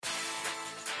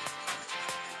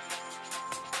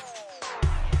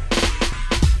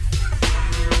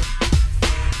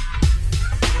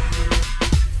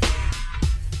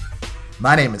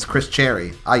My name is Chris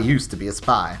Cherry. I used to be a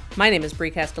spy. My name is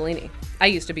Brie Castellini. I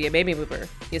used to be a baby boomer.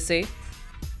 You see?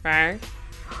 Right?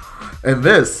 And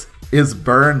this is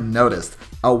Burn Noticed,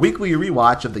 a weekly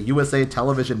rewatch of the USA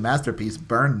television masterpiece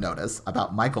Burn Notice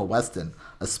about Michael Weston,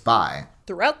 a spy.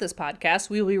 Throughout this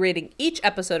podcast, we will be rating each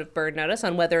episode of Burn Notice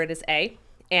on whether it is A,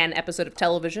 an episode of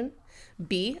television,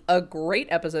 B, a great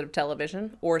episode of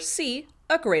television, or C,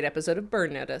 a great episode of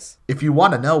Burn Notice. If you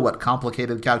want to know what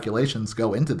complicated calculations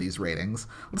go into these ratings,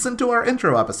 listen to our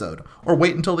intro episode, or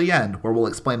wait until the end where we'll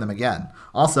explain them again.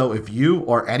 Also, if you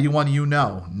or anyone you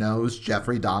know knows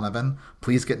Jeffrey Donovan,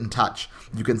 please get in touch.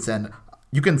 You can send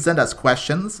us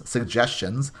questions,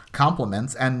 suggestions,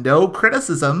 compliments, and no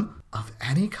criticism of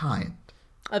any kind.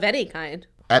 Of any kind.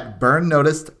 At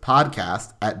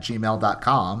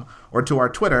burnnoticedpodcast@gmail.com or to our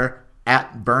Twitter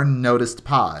at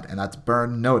burnnoticedpod, and that's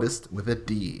burn noticed with a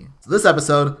D. So this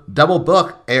episode, Double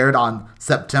Book, aired on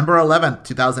September 11th,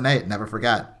 2008. Never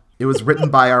forget. It was written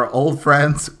by our old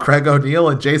friends Craig O'Neill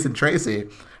and Jason Tracy,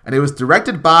 and it was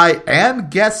directed by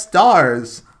and guest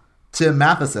stars Tim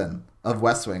Matheson of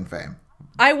West Wing fame.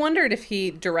 I wondered if he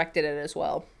directed it as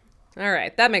well. All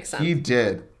right, that makes sense. He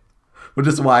did, which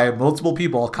is why multiple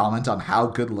people comment on how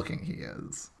good looking he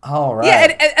is. All right.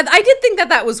 Yeah, and I did think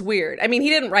that was weird. I mean, he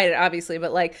didn't write it, obviously,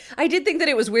 but, like, I did think that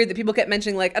it was weird that people kept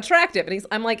mentioning, like, attractive. And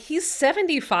I'm like, he's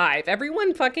 75.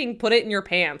 Everyone fucking put it in your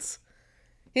pants.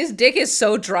 His dick is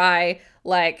so dry,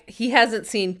 like, he hasn't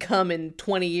seen cum in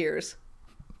 20 years.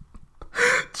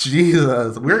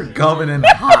 Jesus, we're coming in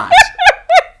hot.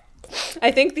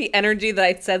 I think the energy that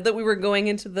I said that we were going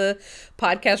into the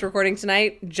podcast recording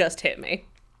tonight just hit me.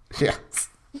 Yes.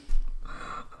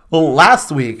 Well,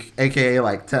 last week, aka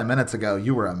like 10 minutes ago,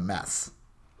 you were a mess.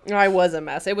 I was a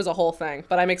mess. It was a whole thing.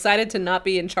 But I'm excited to not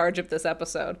be in charge of this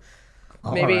episode.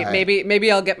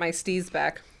 Maybe I'll get my steez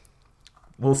back.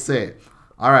 We'll see.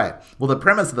 All right. Well, the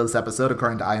premise of this episode,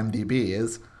 according to IMDb,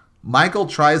 is Michael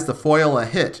tries to foil a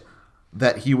hit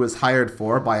that he was hired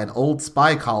for by an old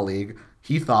spy colleague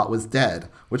he thought was dead,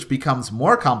 which becomes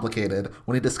more complicated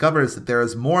when he discovers that there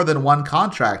is more than one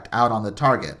contract out on the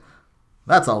target.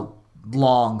 That's a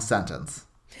long sentence.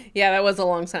 Yeah, that was a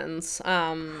long sentence.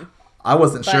 I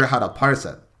wasn't sure how to parse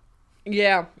it.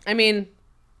 Yeah, I mean,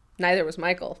 neither was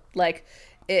Michael. Like,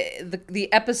 the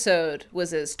episode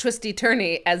was as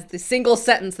twisty-turny as the single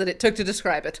sentence that it took to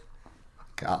describe it.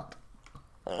 God.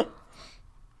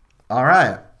 All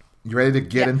right. You ready to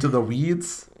get into the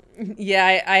weeds?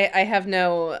 Yeah, I have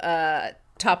no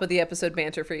top of the episode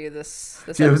banter for you this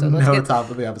You have episode.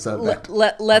 top of the episode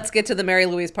banter. Let's get to the Mary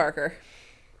Louise Parker.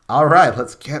 All right,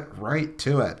 let's get right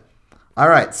to it. All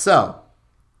right, so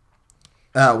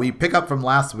we pick up from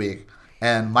last week,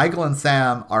 and Michael and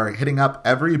Sam are hitting up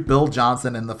every Bill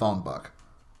Johnson in the phone book.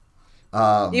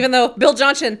 Even though Bill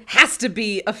Johnson has to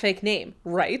be a fake name,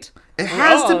 right? It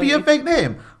has to be a fake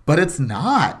name, but it's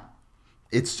not.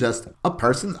 It's just a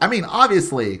person. I mean,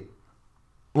 obviously,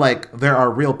 like, there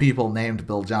are real people named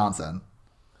Bill Johnson,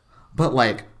 but,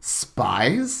 like,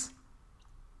 spies?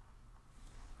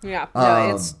 Yeah,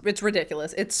 no, it's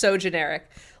ridiculous. It's so generic.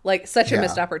 Like, such a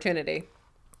missed opportunity.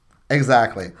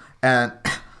 Exactly. And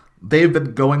they've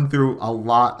been going through a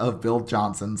lot of Bill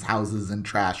Johnson's houses and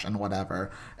trash and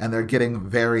whatever, and they're getting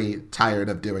very tired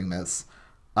of doing this.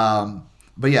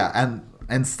 But yeah, and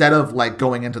instead of, like,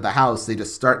 going into the house, they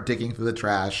just start digging through the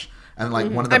trash, and, like,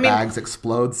 one of the bags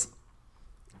explodes.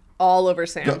 All over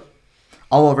Sam.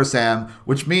 All over Sam,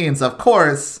 which means, of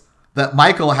course, that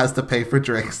Michael has to pay for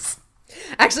drinks.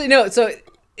 Actually, no. So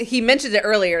he mentioned it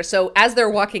earlier. So as they're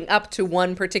walking up to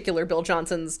one particular Bill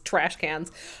Johnson's trash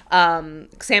cans,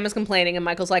 Sam is complaining, and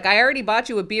Michael's like, "I already bought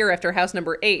you a beer after house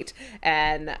number 8,"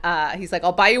 and he's like,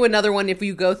 "I'll buy you another one if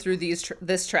you go through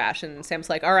this trash." And Sam's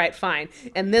like, "All right, fine."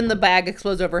 And then the bag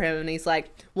explodes over him, and he's like,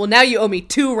 "Well, now you owe me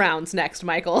 2 rounds next,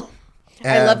 Michael."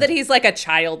 I love that he's like a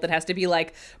child that has to be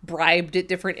like bribed at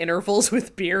different intervals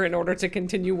with beer in order to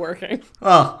continue working.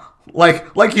 Oh,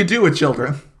 like you do with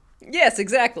children. Yes,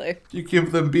 exactly. You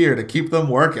give them beer to keep them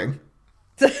working.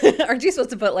 Aren't you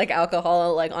supposed to put like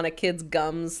alcohol like on a kid's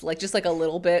gums, like just like a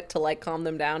little bit to like calm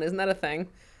them down? Isn't that a thing?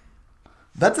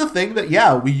 That's a thing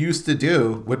that we used to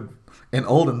do in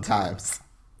olden times.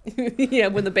 Yeah,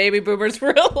 when the baby boomers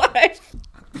were alive.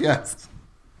 Yes.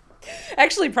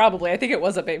 Actually, probably. I think it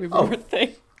was a baby boomer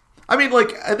thing. I mean,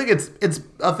 like, I think it's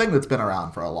a thing that's been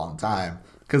around for a long time.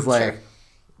 Because, like,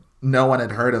 no one had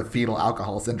heard of fetal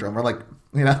alcohol syndrome. Or, like,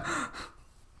 you know.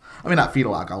 I mean, not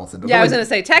fetal alcohol syndrome. Yeah, I was like, going to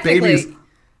say, technically,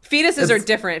 fetuses are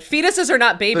different. Fetuses are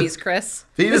not babies, Chris.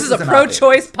 This is a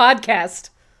pro-choice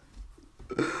podcast.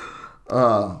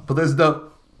 But there's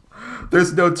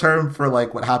no term for,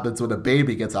 like, what happens when a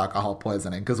baby gets alcohol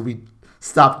poisoning. Because we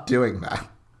stop doing that.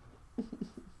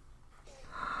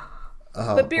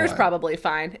 Oh, but beer's boy. probably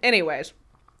fine. Anyways.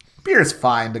 Beer's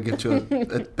fine to give to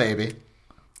a baby.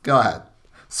 Go ahead.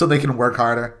 So they can work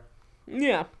harder.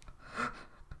 Yeah.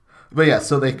 But yeah,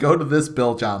 so they go to this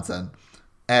Bill Johnson,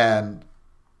 and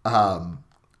a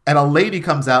lady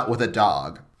comes out with a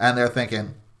dog, and they're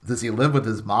thinking, does he live with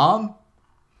his mom?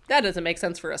 That doesn't make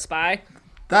sense for a spy.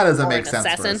 That doesn't Or make an sense for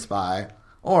a assassin. spy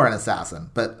or an assassin.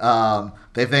 But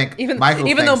they think Even Michael though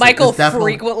thinks that Michael this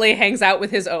definitely- frequently hangs out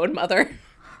with his own mother.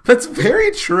 That's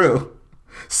very true.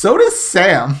 So does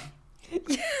Sam.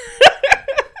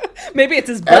 Maybe it's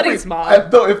his buddy's mom.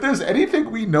 Though, if there's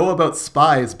anything we know about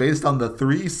spies based on the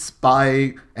 3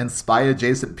 spy and spy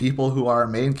adjacent people who are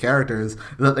main characters,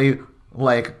 that they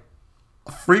like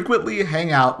frequently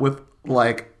hang out with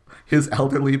like his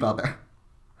elderly mother.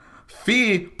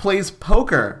 Fee plays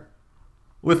poker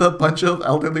with a bunch of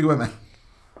elderly women.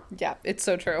 Yeah, it's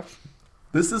so true.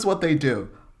 This is what they do.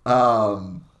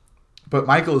 But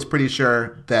Michael is pretty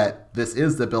sure that this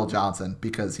is the Bill Johnson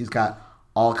because he's got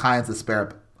all kinds of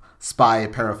spare spy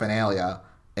paraphernalia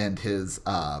in his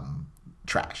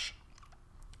trash.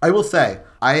 I will say,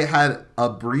 I had a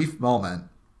brief moment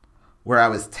where I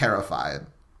was terrified.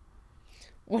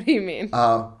 What do you mean?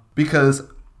 Because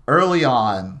early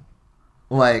on,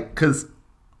 like, because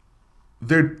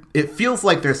it feels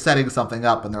like they're setting something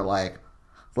up, and they're like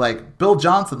Bill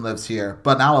Johnson lives here,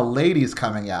 but now a lady's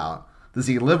coming out. Does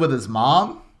he live with his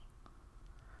mom?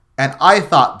 And I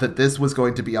thought that this was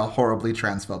going to be a horribly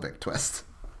transphobic twist.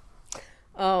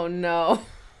 Oh, no.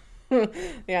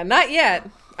 Yeah, not yet.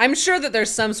 I'm sure that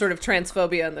there's some sort of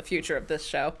transphobia in the future of this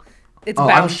show. It's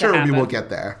bound I'm to sure we happen. will get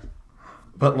there.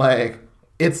 But, like,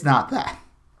 it's not that.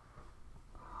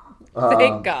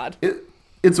 Thank God.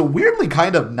 It's weirdly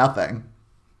kind of nothing.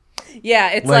 Yeah,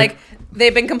 it's Like- like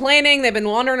they've been complaining, they've been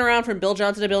wandering around from Bill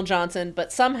Johnson to Bill Johnson,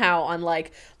 but somehow on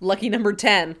like lucky number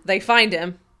 10, they find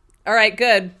him. All right,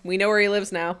 good. We know where he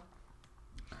lives now.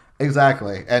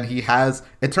 Exactly. And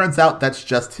it turns out that's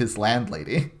just his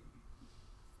landlady.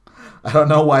 I don't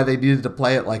know why they needed to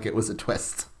play it like it was a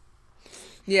twist.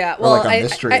 Yeah, Or well, like a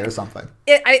mystery or something.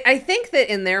 I think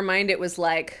that in their mind it was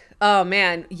like, oh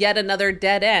man, yet another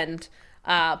dead end.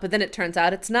 But then it turns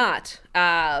out it's not.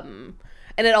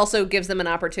 And it also gives them an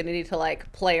opportunity to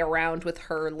like play around with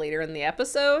her later in the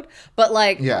episode. But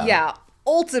like, yeah,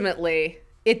 ultimately,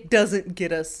 it doesn't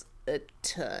get us a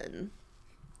ton.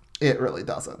 It really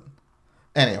doesn't.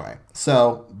 Anyway,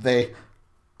 so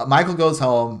Michael goes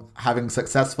home having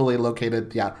successfully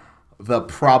located, the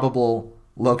probable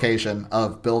location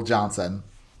of Bill Johnson,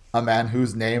 a man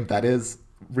whose name that is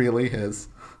really his.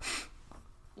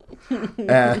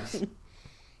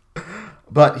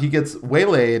 But he gets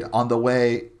waylaid on the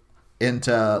way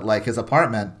into like his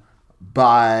apartment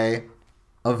by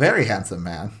a very handsome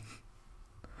man.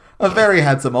 A very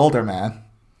handsome older man.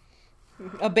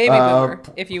 A baby boomer,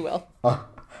 if you will.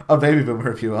 A baby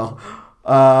boomer, if you will.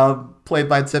 Played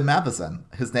by Tim Matheson.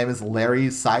 His name is Larry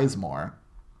Sizemore.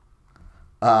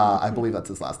 I believe that's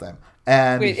his last name.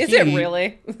 And Wait, is it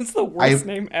really? It's the worst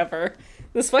name ever.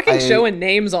 This fucking show and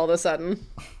names all of a sudden.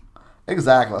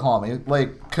 Exactly. Hold on, let me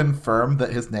like confirm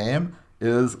that his name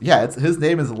is his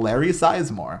name is Larry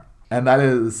Sizemore, and that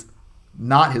is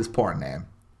not his porn name.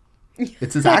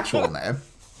 It's his actual name.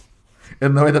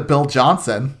 In the way that Bill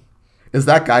Johnson is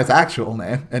that guy's actual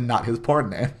name and not his porn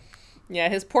name. Yeah,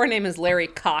 his porn name is Larry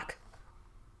Cock.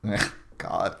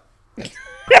 God.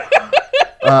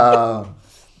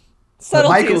 Subtlety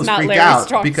Michael is is not freaked Larry's out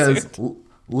strong because suit.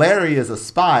 Larry is a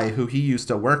spy who he used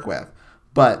to work with,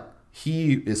 but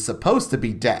he is supposed to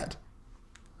be dead.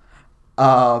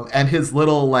 And his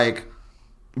little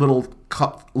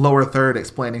lower third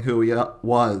explaining who he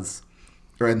was,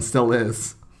 and still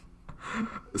is,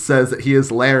 says that he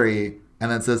is Larry, and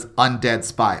then says undead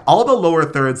spy. All the lower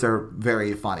thirds are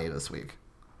very funny this week.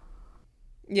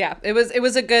 Yeah, it was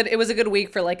a good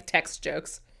week for like text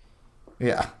jokes.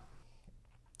 Yeah.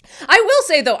 I will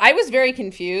say though, I was very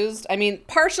confused. I mean,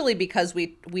 partially because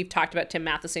we've talked about Tim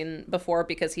Matheson before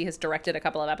because he has directed a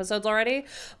couple of episodes already,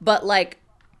 but like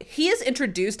he is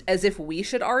introduced as if we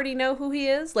should already know who he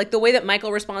is. Like the way that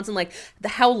Michael responds and like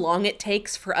how long it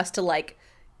takes for us to like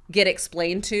get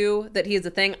explained to that he is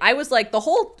a thing. I was like the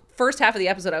whole first half of the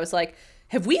episode I was like,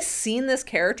 have we seen this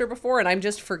character before and I'm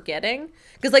just forgetting?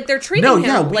 Because like they're treating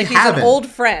him like he's an old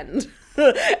friend.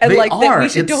 And they like are. that we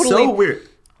should It's totally so weird.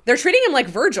 They're treating him like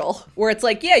Virgil, where it's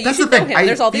like, yeah, you That's should the know thing. him.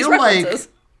 There's all these feel like- references.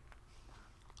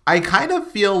 I kind of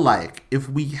feel like if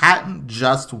we hadn't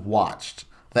just watched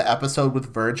the episode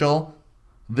with Virgil,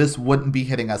 this wouldn't be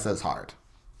hitting us as hard.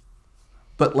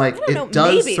 But like I don't know, it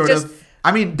does maybe, sort just- of.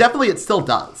 I mean, definitely it still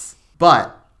does.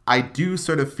 But I do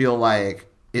sort of feel like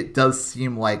it does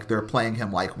seem like they're playing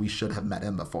him like we should have met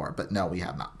him before, but no, we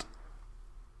have not.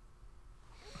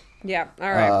 Yeah,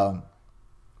 all right.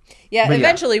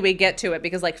 Eventually we get to it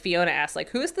because like Fiona asks like,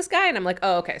 who is this guy? And I'm like,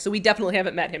 oh, okay, so we definitely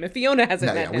haven't met him. If Fiona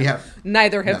hasn't met him,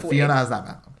 neither have we. Fiona has not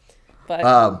met him.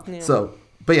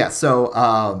 But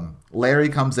So Larry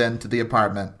comes into the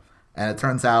apartment, and it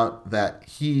turns out that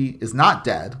he is not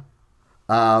dead,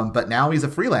 but now he's a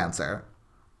freelancer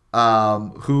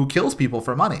who kills people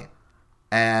for money,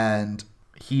 and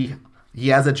he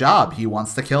has a job. He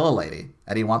wants to kill a lady,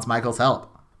 and he wants Michael's help.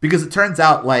 Because it turns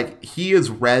out, like, he has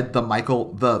read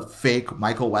the fake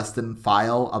Michael Weston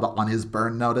file on his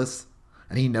burn notice,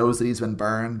 and he knows that he's been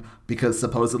burned because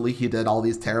supposedly he did all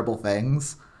these terrible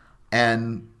things.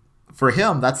 And for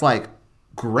him, that's, like,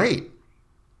 great.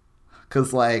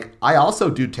 Because, like, I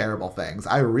also do terrible things.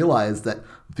 I realize that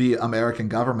the American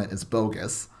government is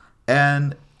bogus,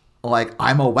 and, like,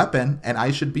 I'm a weapon, and I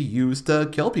should be used to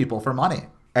kill people for money.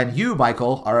 And you,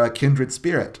 Michael, are a kindred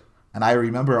spirit. And I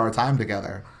remember our time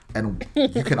together. And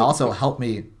you can also help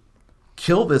me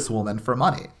kill this woman for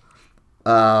money.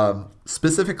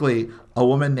 Specifically, a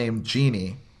woman named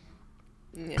Jeannie,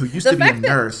 who used to be a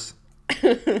nurse.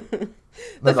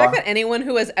 The fact that anyone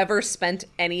who has ever spent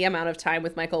any amount of time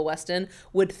with Michael Weston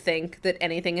would think that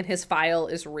anything in his file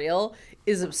is real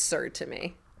is absurd to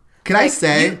me. Can I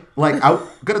say, I'm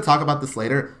going to talk about this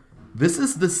later. This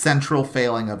is the central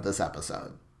failing of this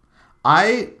episode.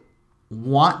 I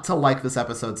want to like this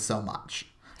episode so much.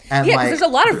 And yeah, because there's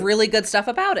a lot of really good stuff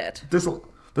about it. There's a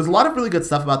lot of really good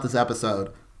stuff about this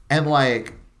episode. And,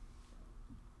 like,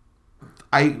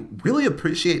 I really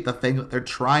appreciate the thing that they're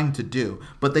trying to do,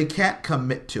 but they can't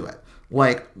commit to it.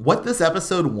 Like, what this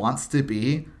episode wants to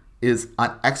be is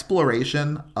an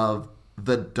exploration of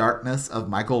the darkness of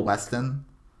Michael Weston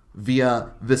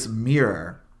via this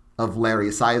mirror of Larry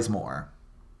Sizemore.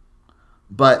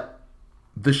 But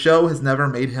the show has never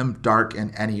made him dark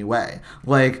in any way.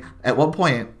 Like, at one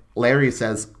point, Larry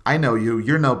says, I know you,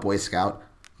 you're no Boy Scout.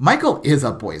 Michael is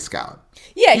a Boy Scout.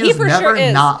 Yeah, he for sure is. He's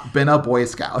never not been a Boy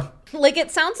Scout. Like,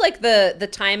 it sounds like the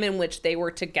time in which they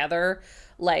were together,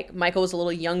 like, Michael was a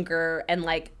little younger, and,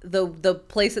 like, the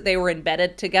place that they were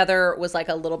embedded together was, like,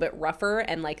 a little bit rougher,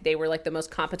 and, like, they were, like, the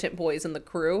most competent boys in the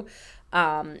crew.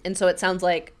 And so it sounds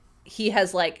like he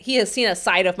has seen a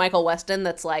side of Michael Weston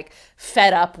that's, like,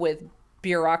 fed up with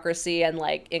bureaucracy and,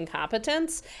 like,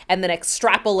 incompetence, and then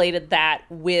extrapolated that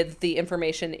with the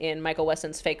information in Michael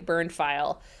Weston's fake burn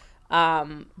file.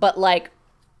 But, like,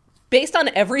 based on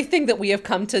everything that we have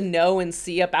come to know and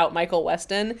see about Michael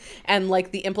Weston and,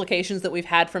 like, the implications that we've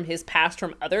had from his past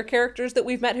from other characters that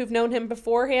we've met who've known him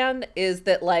beforehand, is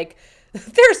that, like,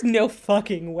 there's no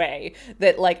fucking way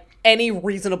that, like, any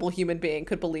reasonable human being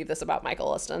could believe this about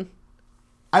Michael Weston.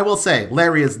 I will say,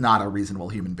 Larry is not a reasonable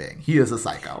human being. He is a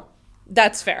psycho.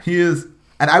 That's fair. He is,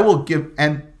 and I will give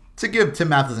Tim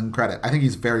Matheson credit, I think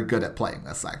he's very good at playing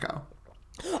this psycho.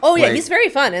 Oh yeah, like, he's very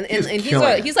fun, and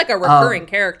he's like a recurring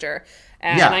character,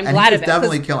 and I'm glad of it.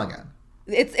 Definitely killing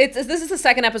it. This is the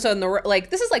second episode in the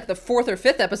this is like the fourth or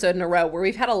fifth episode in a row where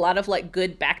we've had a lot of, like,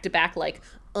 good back-to-back, like,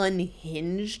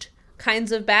 unhinged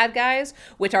kinds of bad guys,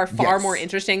 which are far more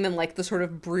interesting than, like, the sort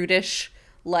of brutish,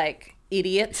 like,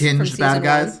 idiots hinged from season bad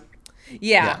guys. 1.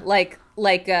 Yeah, like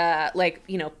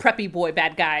you know, preppy boy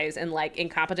bad guys and, like,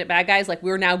 incompetent bad guys. Like,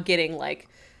 we're now getting, like,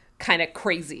 kind of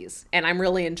crazies, and I'm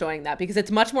really enjoying that because it's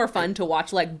much more fun to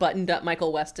watch, like, buttoned up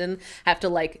Michael Weston have to,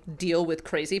 like, deal with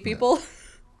crazy people.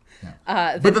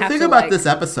 Yeah. But the thing about this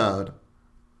episode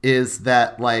is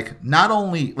that, like, not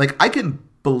only, like, I can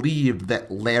believe that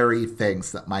Larry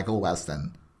thinks that Michael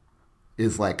Weston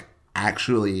is, like,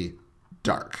 actually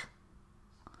dark,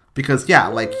 because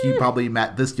like, he probably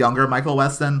met this younger Michael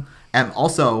Weston, and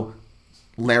also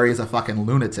Larry is a fucking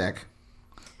lunatic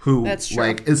who,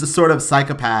 like, is a sort of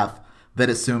psychopath that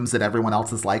assumes that everyone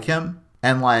else is like him.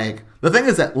 And, like, the thing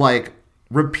is that, like,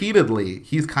 repeatedly,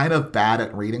 he's kind of bad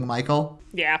at reading Michael.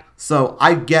 Yeah. So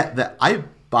I get that. I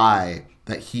buy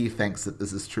that he thinks that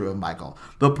this is true of Michael.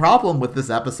 The problem with this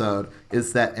episode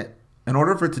is that in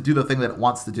order for it to do the thing that it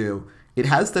wants to do, it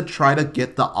has to try to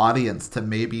get the audience to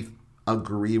maybe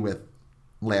agree with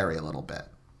Larry a little bit.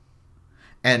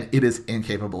 And it is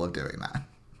incapable of doing that.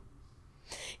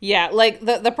 Yeah, like,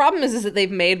 the problem is that they've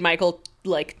made Michael,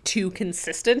 like, too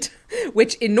consistent,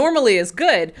 which normally is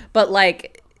good, but,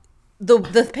 like, the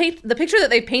picture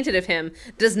that they've painted of him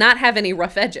does not have any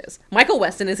rough edges. Michael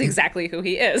Weston is exactly who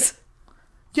he is.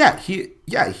 Yeah, he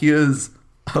is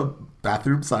a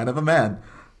bathroom sign of a man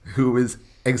who is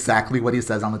exactly what he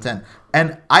says on the tin.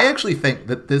 And I actually think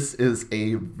that this is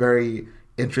a very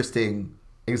interesting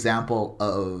example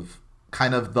of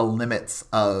kind of the limits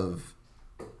of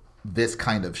this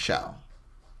kind of show.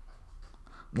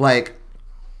 Like,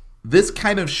 this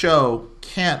kind of show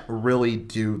can't really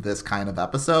do this kind of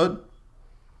episode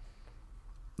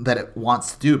that it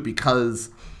wants to do because,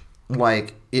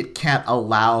 like, it can't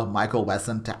allow Michael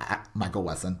Weston to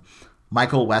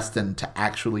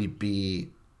actually be,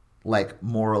 like,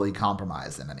 morally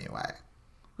compromised in any way.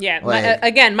 Yeah, Like,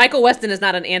 again, Michael Weston is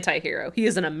not an anti-hero. He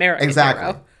is an American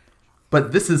hero.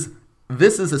 But this is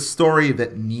a story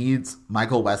that needs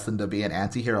Michael Weston to be an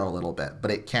anti-hero a little bit, but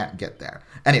it can't get there.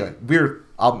 Anyway,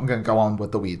 I'm going to go on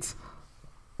with the weeds.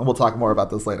 And we'll talk more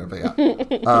about this later, but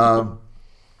yeah.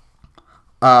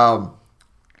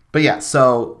 But yeah,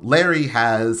 so Larry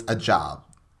has a job.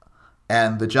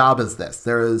 And the job is this.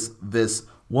 There is this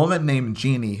woman named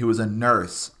Jeannie who is a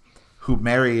nurse who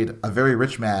married a very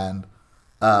rich man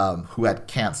who had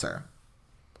cancer.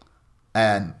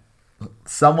 And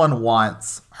someone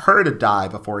wants her to die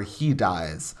before he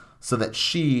dies so that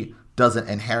she doesn't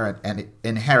inherit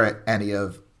any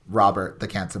of Robert, the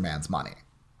cancer man's money.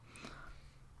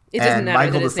 It doesn't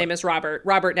matter that his name is Robert.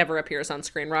 Robert never appears on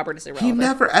screen. Robert is irrelevant. He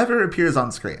never, ever appears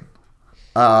on screen.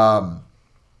 But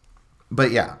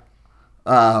yeah.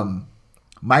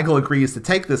 Michael agrees to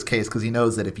take this case because he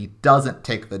knows that if he doesn't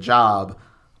take the job,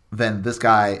 then this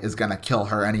guy is going to kill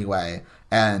her anyway.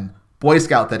 And Boy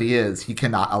Scout that he is, he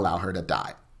cannot allow her to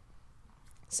die.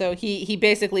 So he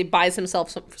basically buys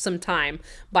himself some time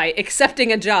by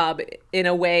accepting a job in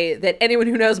a way that anyone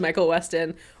who knows Michael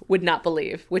Weston would not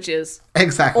believe, which is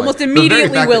exactly almost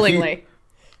immediately willingly.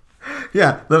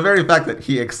 The very fact that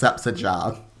he accepts a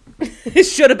job. It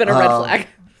should have been a red flag.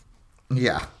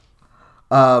 Yeah.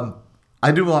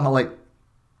 I do want to, like,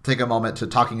 take a moment to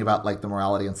talking about, like, the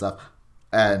morality and stuff.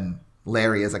 And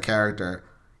Larry as a character.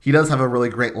 He does have a really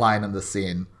great line in this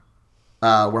scene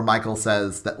where Michael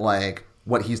says that, like,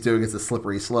 what he's doing is a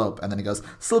slippery slope. And then he goes,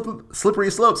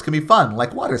 slippery slopes can be fun,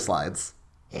 like water slides.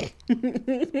 I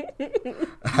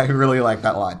really like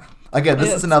that line. Again,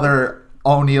 this is another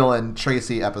O'Neill and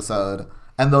Tracy episode.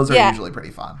 And those are usually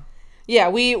pretty fun. Yeah,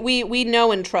 we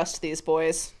know and trust these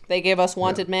boys. They gave us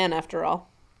Wanted Man after all.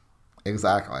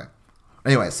 Exactly.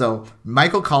 Anyway, so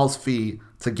Michael calls Fee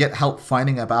to get help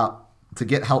finding out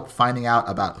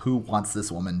about who wants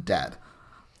this woman dead.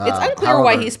 It's unclear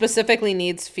why he specifically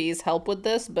needs Fee's help with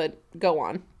this, but go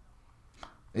on.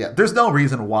 Yeah, there's no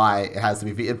reason why it has to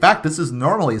be Fee. In fact, this is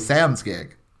normally Sam's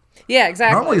gig. Yeah,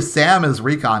 exactly. Normally Sam is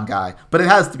recon guy, but it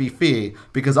has to be Fee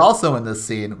because also in this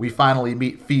scene we finally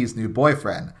meet Fee's new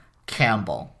boyfriend,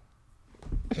 Campbell.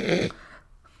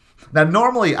 Now,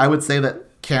 normally I would say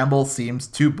that Campbell seems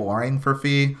too boring for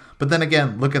Fee, but then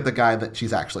again, look at the guy that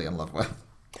she's actually in love with.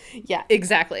 Yeah,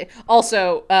 exactly.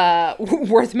 Also,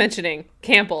 worth mentioning,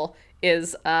 Campbell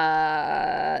is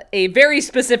a very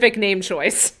specific name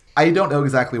choice. I don't know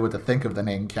exactly what to think of the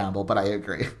name Campbell, but I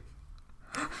agree.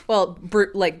 Well,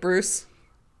 like Bruce.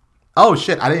 Oh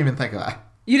shit! I didn't even think of that.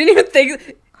 You didn't even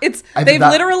think they've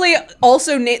literally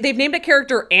also they've named a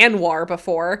character Anwar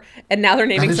before, and now they're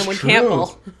naming someone true.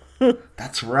 Campbell.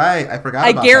 That's right. I forgot.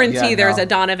 I guarantee there's a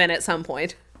Donovan at some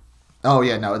point. Oh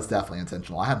yeah, no, it's definitely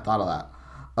intentional. I hadn't thought of that.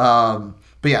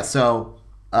 But yeah, so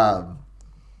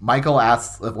Michael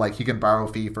asks if, like, he can borrow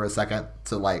Fee for a second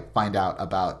to, like, find out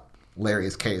about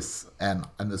Larry's case and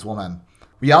this woman.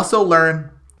 We also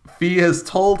learn Fee has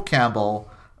told Campbell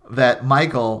that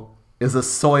Michael is a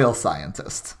soil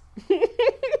scientist.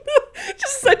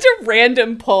 Just such a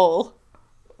random pull.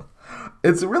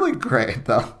 It's really great,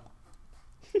 though.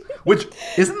 Which,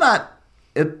 isn't that...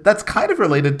 that's kind of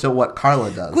related to what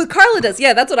Carla does. What Carla does,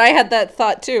 yeah, that's what I had that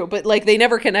thought too. But, like, they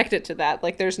never connect it to that.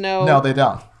 Like, there's no... No, they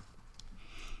don't.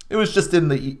 It was just in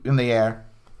the air.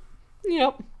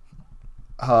 Yep.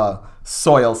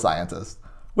 Soil scientist.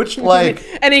 Which, like...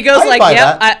 And he goes like,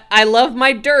 yep, I love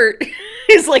my dirt.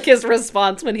 Is, like, his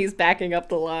response when he's backing up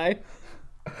the lie.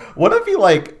 What if he,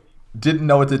 like, didn't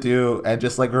know what to do and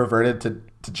just, like, reverted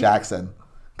to Jackson?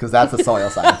 Because that's a soil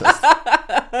scientist.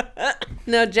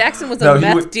 No, Jackson was a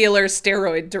meth dealer,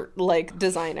 steroid like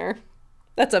designer.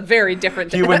 That's a very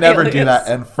different. He would never do that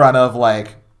in front of,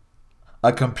 like,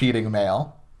 a competing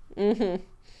male. Mm-hmm.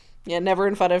 Yeah, never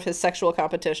in front of his sexual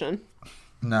competition.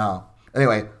 No.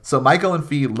 Anyway, so Michael and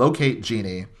Fee locate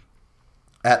Jeannie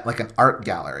at, like, an art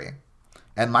gallery,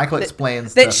 and Michael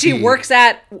explains that she works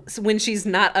at when she's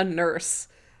not a nurse.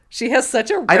 She has such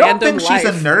a random I don't think life. She's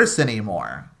a nurse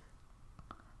anymore.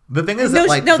 The thing is they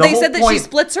the said that she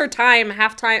splits her time,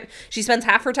 she spends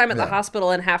half her time at the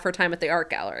hospital and half her time at the art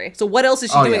gallery. So what else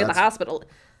is she doing at the hospital?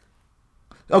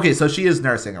 Okay, so she is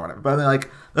nursing or whatever. But, like,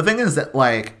 the thing is that,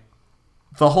 like,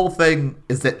 the whole thing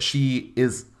is that she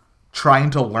is trying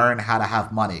to learn how to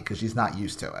have money because she's not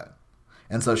used to it.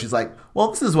 And so she's like, well,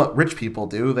 this is what rich people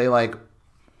do. They like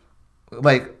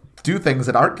do things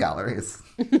at art galleries.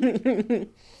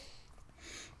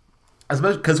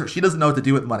 Especially because she doesn't know what to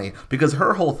do with money, because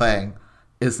her whole thing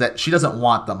is that she doesn't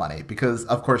want the money, because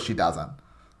of course she doesn't,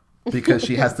 because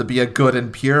she has to be a good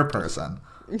and pure person.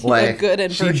 Like, a good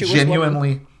and she virtuous genuinely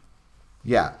woman.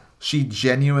 Yeah, she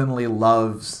genuinely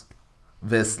loves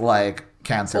this like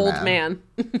cancer Old man.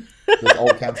 this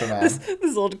old cancer man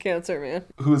This old cancer man.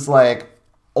 who's like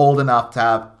old enough to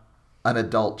have an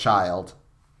adult child.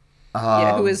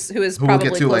 Who is we'll probably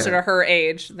get to closer later. to her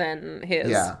age than his.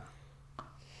 Yeah.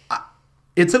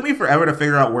 It took me forever to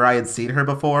figure out where I had seen her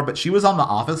before, but she was on The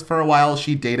Office for a while.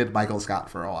 She dated Michael Scott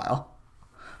for a while.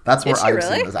 That's where Is she I've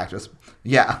really? seen this actress.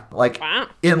 Yeah, like Wow.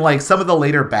 in like some of the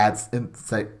later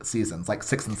seasons, like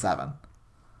 6 and 7.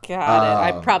 Got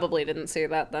it. I probably didn't see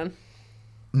that then.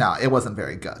 No, it wasn't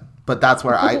very good. But that's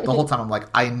where the whole time I'm like,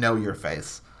 I know your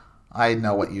face. I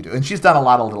know what you do. And she's done a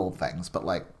lot of little things, but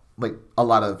like a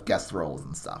lot of guest roles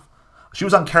and stuff. She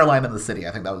was on Caroline in the City.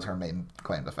 I think that was her main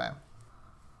claim to fame.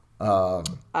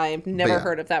 I've never yeah.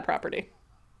 heard of that property.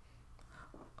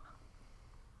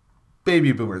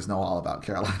 Baby boomers know all about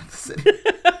Caroline in the City.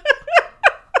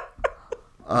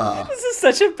 This is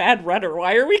such a bad runner.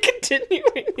 Why are we continuing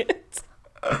it?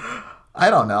 I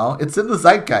don't know. It's in the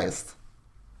zeitgeist.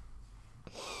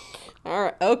 All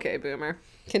right. Okay, boomer.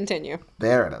 Continue.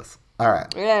 There it is. All right.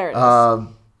 There it is.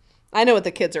 I know what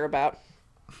the kids are about.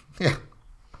 Yeah.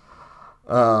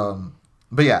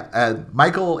 But yeah, and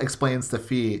Michael explains to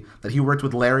Fee that he worked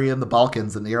with Larry in the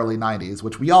Balkans in the early 90s,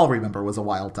 which we all remember was a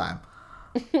wild time.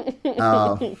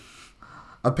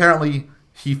 Apparently,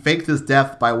 he faked his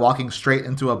death by walking straight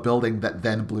into a building that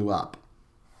then blew up.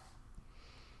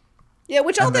 Yeah,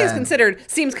 which all And things then- considered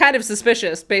seems kind of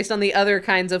suspicious based on the other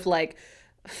kinds of like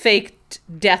faked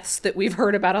deaths that we've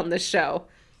heard about on this show.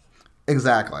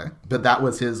 Exactly. But that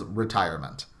was his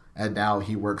retirement. And now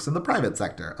he works in the private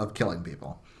sector of killing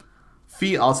people.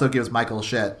 Fee also gives Michael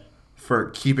shit for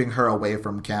keeping her away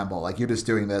from Campbell. Like, you're just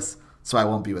doing this so I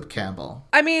won't be with Campbell.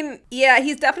 I mean, yeah,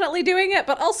 he's definitely doing it,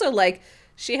 but also like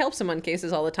she helps him on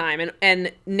cases all the time.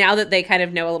 And now that they kind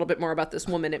of know a little bit more about this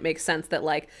woman, it makes sense that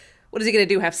like, what is he going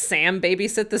to do? Have Sam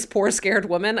babysit this poor scared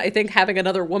woman? I think having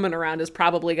another woman around is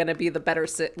probably going to be the better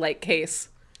case.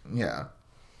 Yeah.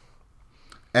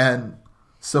 And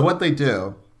so what they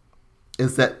do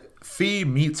is that Fee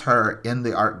meets her in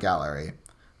the art gallery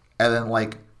and then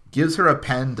like gives her a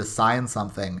pen to sign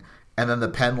something, and then the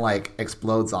pen like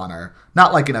explodes on her.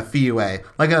 Not like in a Fee way,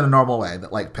 like in a normal way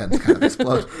that like pens kind of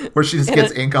explode, where she just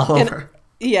gets ink all over.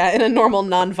 Yeah, in a normal,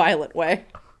 non-violent way.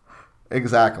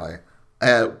 Exactly.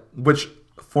 Which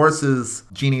forces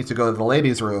Jeannie to go to the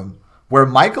ladies' room where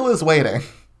Michael is waiting.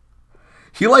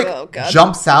 He like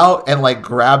jumps out and like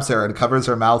grabs her and covers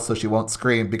her mouth so she won't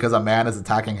scream because a man is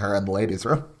attacking her in the ladies'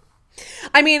 room.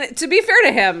 I mean, to be fair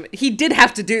to him, he did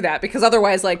have to do that because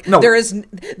otherwise, like, No. there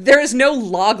is no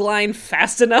log line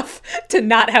fast enough to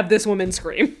not have this woman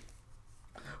scream.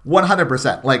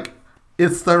 100%. Like,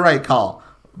 it's the right call.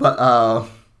 But,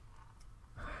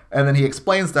 and then he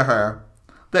explains to her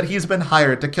that he's been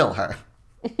hired to kill her.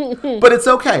 But it's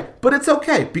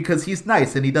okay. Because he's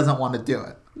nice and he doesn't want to do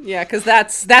it. Yeah, because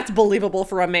that's believable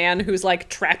for a man who's like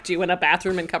trapped you in a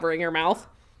bathroom and covering your mouth.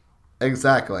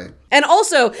 Exactly. And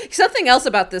also, something else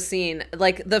about this scene,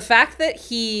 like the fact that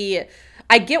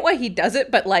I get why he does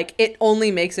it, but like it only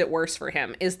makes it worse for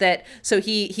him, is that so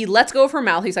he lets go of her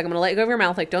mouth. He's like, I'm gonna let go of your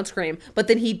mouth, like don't scream. But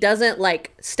then he doesn't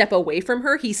like step away from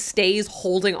her. He stays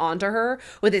holding onto her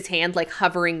with his hand like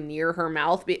hovering near her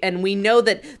mouth. And we know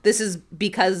that this is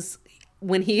because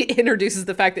when he introduces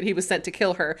the fact that he was sent to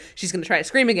kill her, she's going to try to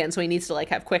scream again. So he needs to like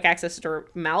have quick access to her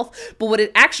mouth. But what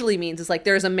it actually means is like,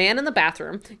 there's a man in the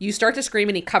bathroom, you start to scream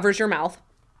and he covers your mouth.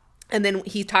 And then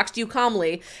he talks to you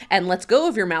calmly and lets go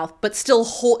of your mouth, but still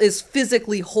is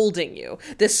physically holding you.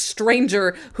 This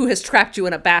stranger who has trapped you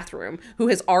in a bathroom, who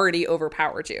has already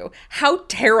overpowered you. How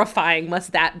terrifying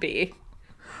must that be?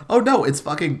 Oh no, it's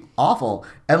fucking awful.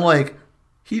 And like,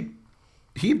 he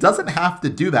doesn't have to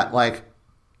do that.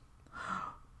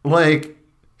 Like,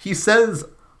 he says,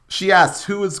 she asks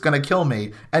who is going to kill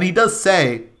me, and he does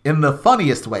say, in the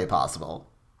funniest way possible,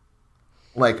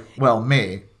 like, well,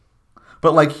 me.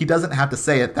 But, like, he doesn't have to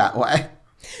say it that way.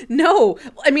 No.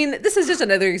 I mean, this is just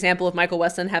another example of Michael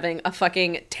Weston having a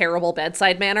fucking terrible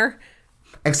bedside manner.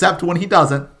 Except when he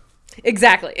doesn't.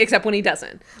 Exactly, except when he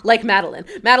doesn't. Like Madeline.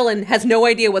 Madeline has no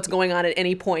idea what's going on at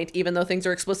any point, even though things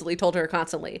are explicitly told to her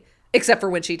constantly. Except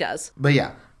for when she does. But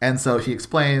yeah, and so he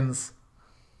explains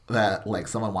that, like,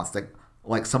 someone wants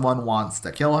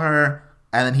to kill her,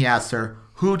 And then he asks her,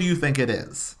 who do you think it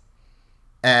is?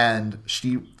 And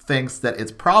she thinks that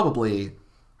it's probably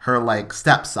her, like,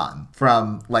 stepson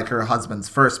from, like, her husband's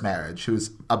first marriage, who's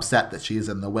upset that she's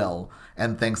in the will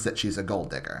and thinks that she's a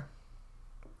gold digger.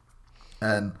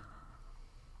 And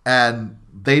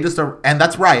they just are, and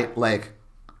that's right, like,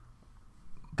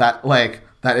 that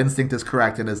instinct is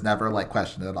correct and is never, like,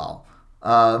 questioned at all.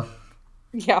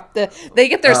 Yeah, they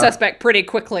get their suspect pretty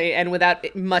quickly and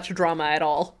without much drama at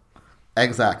all.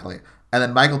 Exactly. And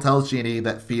then Michael tells Jeannie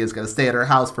that Fee is going to stay at her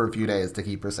house for a few days to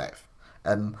keep her safe.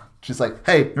 And she's like,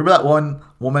 hey, remember that one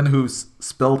woman who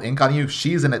spilled ink on you?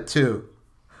 She's in it too.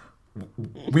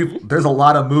 There's a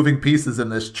lot of moving pieces in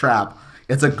this trap.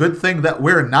 It's a good thing that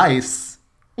we're nice.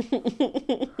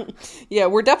 Yeah,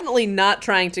 we're definitely not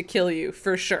trying to kill you,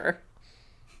 for sure.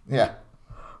 Yeah.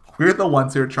 We're the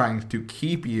ones who are trying to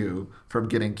keep you from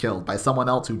getting killed by someone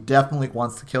else who definitely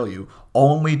wants to kill you.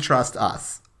 Only trust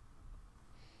us.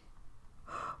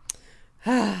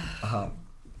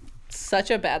 Such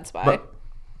a bad spy.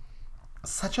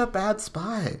 Such a bad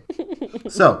spy.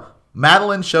 So,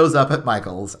 Madeline shows up at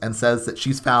Michael's and says that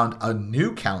she's found a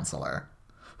new counselor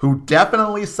who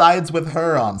definitely sides with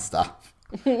her on stuff.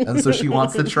 And so she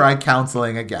wants to try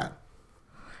counseling again.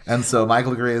 And so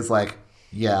Michael Grey is like,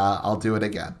 yeah, I'll do it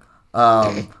again.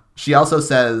 She also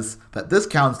says that this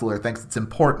counselor thinks it's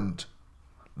important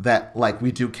that, like,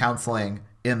 we do counseling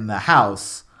in the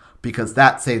house because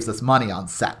that saves us money on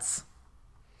sets.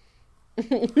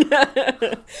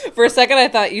 For a second, I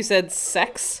thought you said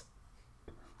sex.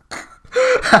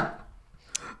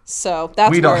 So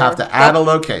that's we don't have to add a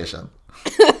location.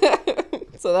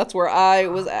 So that's where I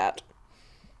was at.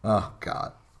 Oh,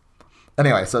 God.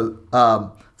 Anyway, so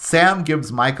Sam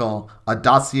gives Michael a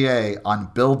dossier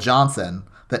on Bill Johnson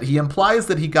that he implies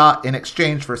that he got in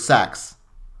exchange for sex.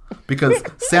 Because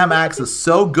Sam Axe is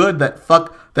so good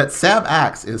that Sam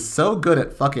Axe is so good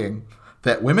at fucking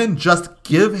that women just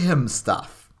give him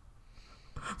stuff.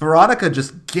 Veronica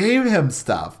just gave him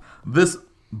stuff. This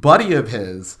buddy of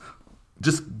his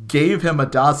just gave him a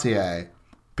dossier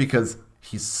because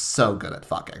he's so good at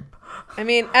fucking. I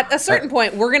mean, at a certain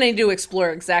point, we're going to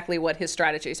explore exactly what his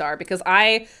strategies are because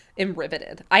I am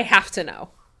riveted. I have to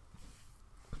know.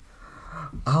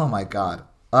 Oh my God.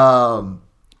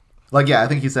 Like, yeah, I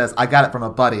think he says, I got it from a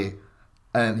buddy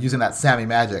and using that Sammy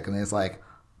magic. And he's like,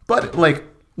 but like,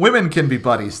 women can be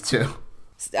buddies too.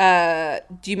 Do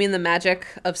you mean the magic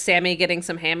of Sammy getting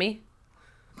some hammy?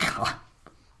 God.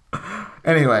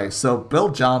 Anyway, so Bill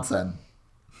Johnson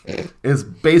is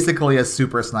basically a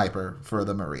super sniper for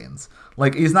the Marines.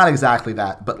 Like, he's not exactly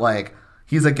that, but like,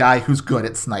 he's a guy who's good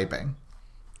at sniping.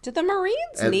 Do the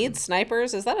Marines need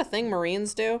snipers? Is that a thing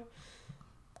Marines do?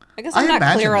 I guess I'm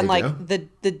not clear on like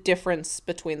the difference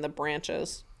between the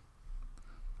branches.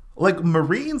 Like,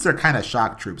 Marines are kind of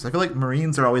shock troops. I feel like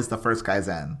Marines are always the first guys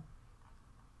in.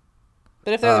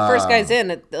 But if they're the first guys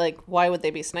in, like, why would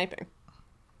they be sniping?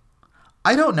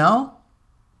 I don't know.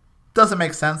 Doesn't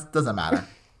make sense. Doesn't matter.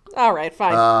 All right,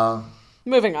 fine.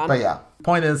 Moving on. But yeah,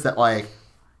 point is that, like,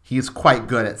 he's quite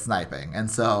good at sniping.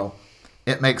 And so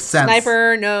it makes sense.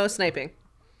 Sniper, no sniping.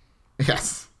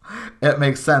 Yes. It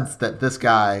makes sense that this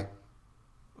guy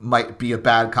might be a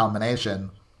bad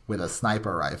combination with a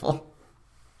sniper rifle.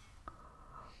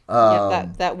 Yeah,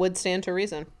 that would stand to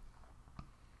reason.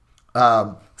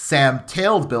 Sam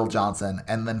tailed Bill Johnson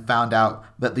and then found out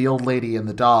that the old lady and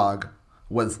the dog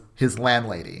was his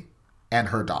landlady and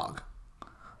her dog.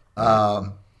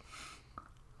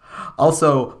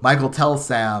 Also, Michael tells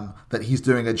Sam that he's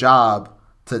doing a job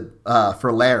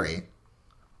for Larry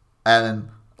and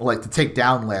like to take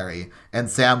down Larry, and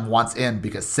Sam wants in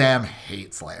because Sam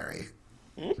hates Larry.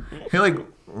 He like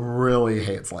really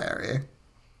hates Larry.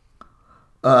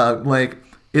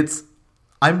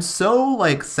 I'm so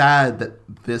like sad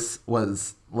that this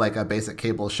was like a basic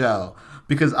cable show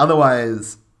because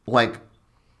otherwise like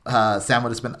Sam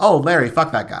would have been, oh, Larry,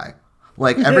 fuck that guy.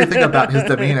 Like everything about his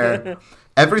demeanor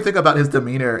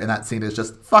in that scene is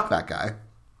just fuck that guy.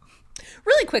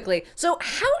 Really quickly, so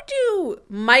how do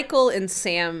Michael and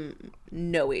Sam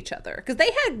know each other? Because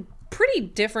they had pretty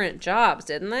different jobs,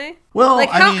 didn't they? Well, like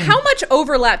how much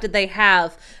overlap did they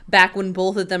have back when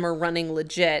both of them are running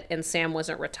legit and Sam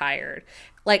wasn't retired?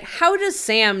 Like, how does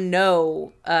Sam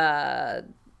know the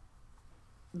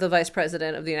vice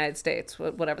president of the United States,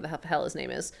 whatever the hell his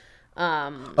name is?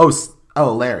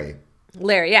 Larry.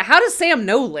 Larry, yeah. How does Sam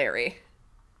know Larry?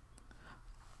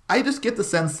 I just get the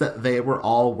sense that they were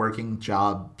all working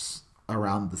jobs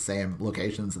around the same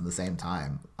locations at the same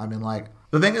time. I mean, like,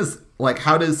 the thing is, like,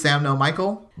 how does Sam know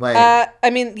Michael? Like, I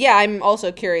mean, yeah, I'm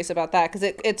also curious about that because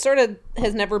it sort of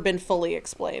has never been fully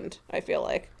explained, I feel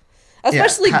like.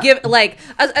 Especially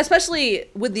especially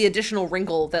with the additional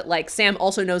wrinkle that like Sam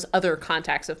also knows other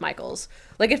contacts of Michael's.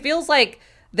 Like it feels like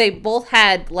they both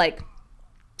had like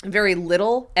very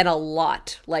little and a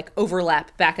lot like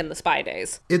overlap back in the spy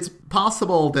days. It's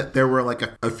possible that there were like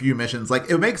a few missions.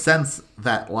 Like it makes sense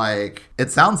that like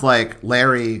it sounds like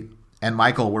Larry and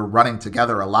Michael were running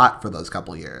together a lot for those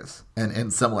couple years in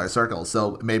similar circles.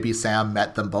 So maybe Sam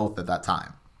met them both at that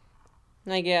time.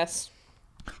 I guess.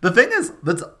 The thing is,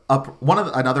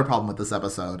 another problem with this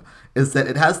episode is that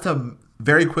it has to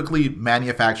very quickly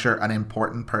manufacture an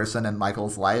important person in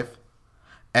Michael's life,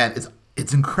 and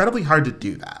it's incredibly hard to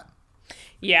do that.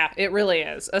 Yeah, it really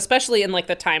is, especially in like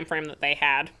the time frame that they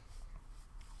had.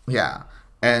 Yeah,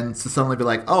 and to suddenly be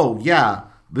like, oh yeah,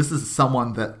 this is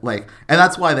someone that like, and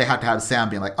that's why they had to have Sam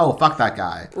being like, oh fuck that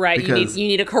guy, right? Because you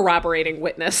need a corroborating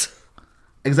witness.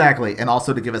 Exactly, and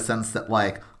also to give a sense that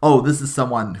like, oh, this is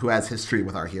someone who has history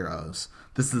with our heroes.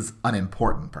 This is an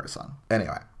important person.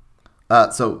 Anyway,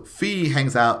 so Fee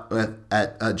hangs out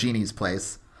at Jeannie's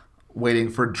place,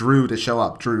 waiting for Drew to show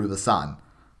up. Drew, the son.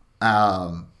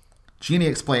 Jeannie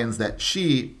explains that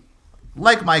she,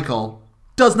 like Michael,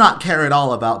 does not care at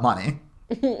all about money.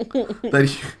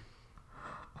 Because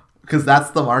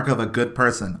that's the mark of a good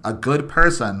person. A good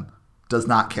person does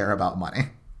not care about money.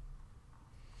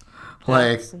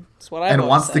 Like, that's what and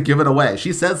wants to give it away.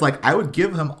 She says, like, I would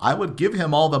give him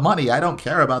all the money. I don't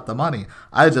care about the money.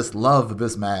 I just love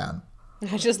this man.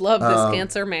 I just love this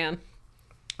cancer man.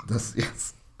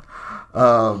 Yes.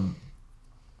 And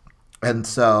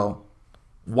so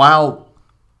while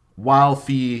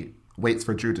Fee waits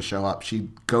for Drew to show up, she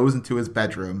goes into his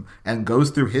bedroom and goes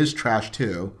through his trash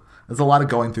too. There's a lot of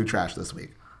going through trash this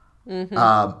week. Mm-hmm.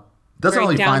 Doesn't very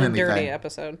really find anything. Dirty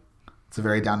episode. It's a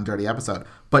very down and dirty episode,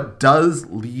 but does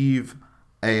leave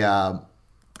a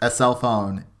cell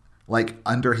phone like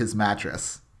under his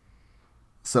mattress,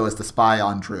 so as to spy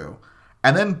on Drew,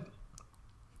 and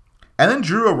then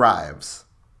Drew arrives.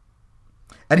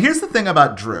 And here's the thing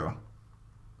about Drew.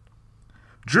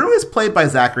 Drew is played by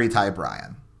Zachary Ty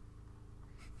Bryan.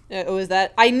 Was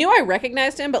that? I knew I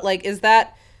recognized him, but like,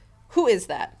 who is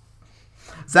that?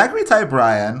 Zachary Ty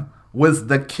Bryan was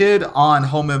the kid on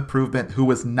Home Improvement who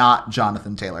was not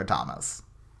Jonathan Taylor Thomas.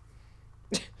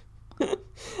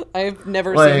 I've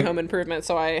never seen Home Improvement,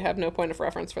 so I have no point of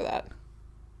reference for that.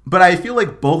 But I feel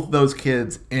like both those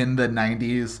kids in the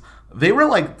 90s, they were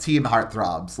like teen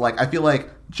heartthrobs. Like, I feel like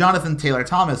Jonathan Taylor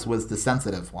Thomas was the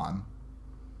sensitive one.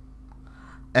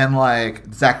 And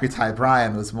like, Zachary Ty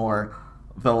Bryan was more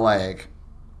the like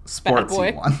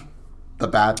sportsy one. The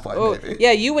bad boy, maybe.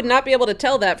 Yeah, you would not be able to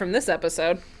tell that from this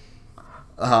episode.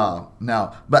 Oh,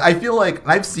 no. But I feel like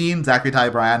I've seen Zachary Ty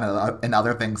Bryan and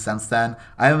other things since then.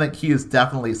 I think he is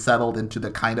definitely settled into the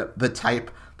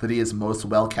type that he is most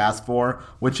well cast for,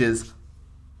 which is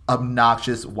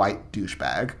obnoxious white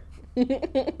douchebag.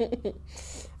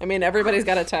 I mean, everybody's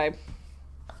got a type.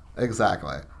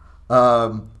 Exactly.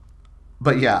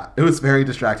 But yeah, it was very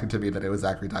distracting to me that it was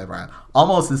Zachary Ty Bryan.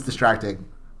 Almost as distracting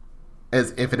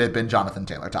as if it had been Jonathan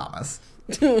Taylor Thomas.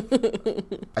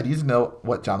 I need to know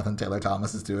what Jonathan Taylor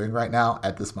Thomas is doing right now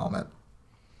at this moment,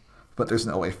 but there's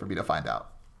no way for me to find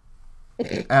out.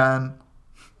 And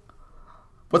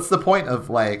what's the point of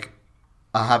like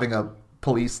having a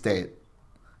police state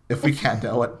if we can't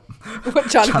know what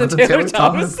Jonathan Taylor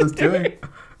Thomas is doing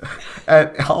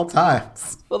at all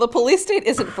times? Well, the police state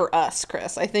isn't for us,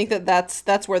 Chris. I think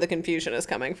that's where the confusion is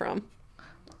coming from.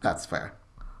 That's fair.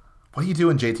 What are you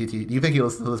doing, JTT? Do you think he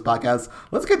listens to this podcast?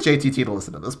 Let's get JTT to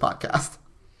listen to this podcast.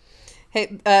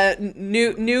 Hey,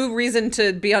 new reason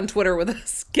to be on Twitter with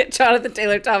us. Get Jonathan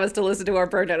Taylor Thomas to listen to our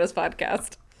Burn Notice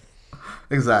podcast.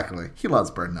 Exactly. He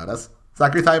loves Burn Notice.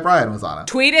 Zachary Ty Bryan was on it.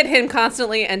 Tweet at him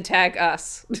constantly and tag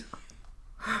us.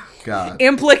 God.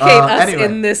 Implicate us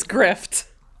in this grift.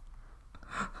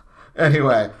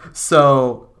 Anyway,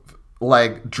 so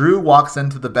like Drew walks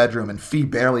into the bedroom and Fee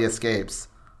barely escapes.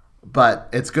 But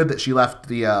it's good that she left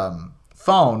the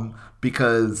phone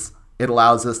because it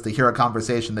allows us to hear a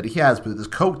conversation that he has with this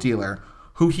coke dealer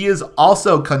who he is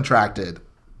also contracted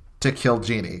to kill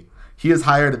Jeannie. He has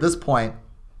hired at this point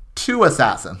 2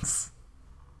 assassins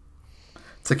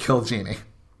to kill Jeannie.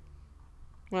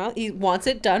 Well, he wants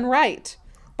it done right.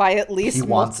 By at least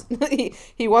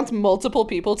he wants multiple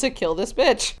people to kill this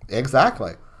bitch.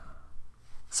 Exactly.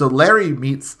 So Larry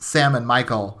meets Sam and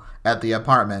Michael at the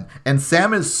apartment, and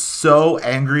Sam is so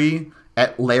angry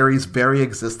at Larry's very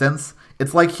existence.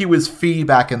 It's like he was Fee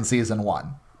back in season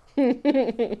 1.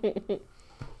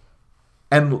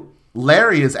 And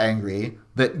Larry is angry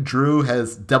that Drew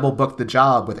has double booked the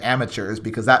job with amateurs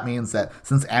because that means that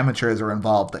since amateurs are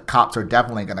involved, that cops are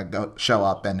definitely going to go show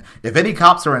up. And if any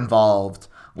cops are involved,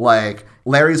 like,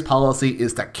 Larry's policy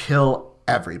is to kill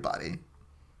everybody.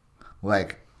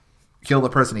 Like, kill the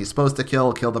person he's supposed to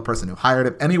kill the person who hired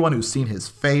him, anyone who's seen his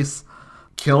face,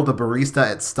 kill the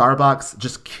barista at Starbucks,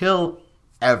 just kill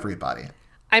everybody.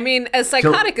 I mean, as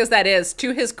psychotic as that is,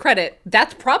 to his credit,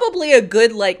 that's probably a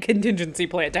good, like, contingency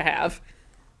plan to have.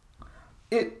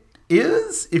 It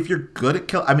is if you're good at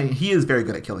killing. I mean, he is very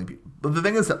good at killing people. But the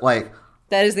thing is that, like,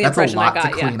 that is the impression I got. That's a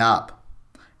lot to clean up.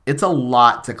 It's a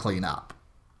lot to clean up.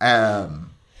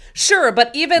 Sure, but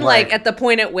even like at the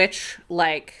point at which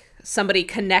like somebody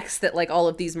connects that like all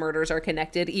of these murders are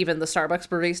connected, even the Starbucks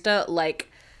barista,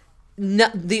 like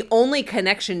the only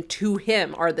connection to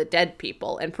him are the dead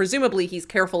people, and presumably he's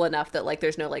careful enough that like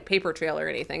there's no like paper trail or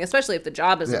anything, especially if the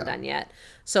job isn't done yet.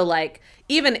 So like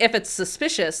even if it's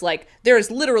suspicious, like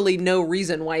there's literally no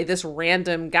reason why this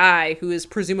random guy who is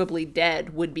presumably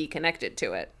dead would be connected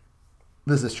to it.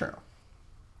 This is true.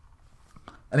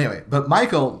 Anyway, but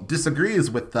Michael disagrees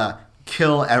with the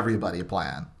kill everybody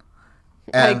plan.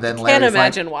 And then can't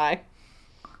imagine why.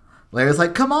 Larry's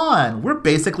like, come on, we're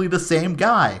basically the same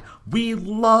guy. We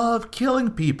love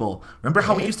killing people. Remember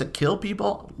how we used to kill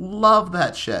people? Love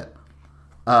that shit.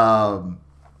 But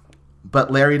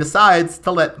Larry decides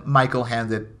to let Michael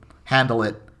handle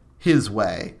it his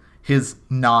way, his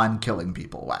non-killing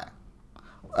people way,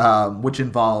 which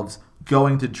involves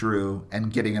going to Drew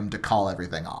and getting him to call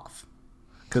everything off.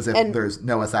 Because if there's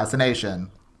no assassination,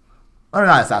 or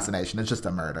not assassination, it's just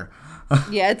a murder.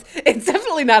 Yeah, it's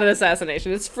definitely not an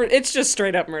assassination. It's just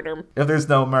straight up murder. If there's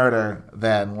no murder,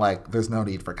 then like there's no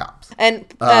need for cops. And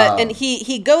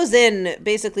he goes in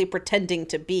basically pretending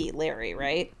to be Larry,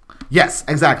 right? Yes,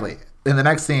 exactly. In the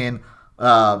next scene,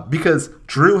 because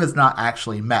Drew has not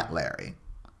actually met Larry,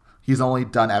 he's only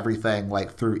done everything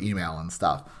like through email and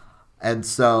stuff, and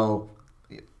so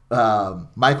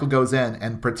Michael goes in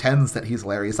and pretends that he's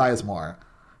Larry Sizemore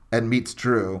and meets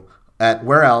Drew at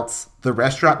where else? The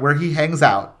restaurant where he hangs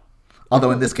out.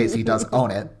 Although in this case he does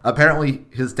own it. Apparently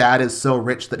his dad is so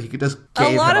rich that he could just give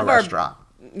him a restaurant.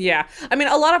 Yeah. I mean,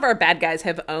 a lot of our bad guys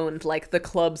have owned like the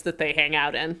clubs that they hang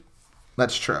out in.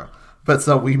 That's true. But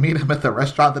so we meet him at the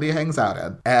restaurant that he hangs out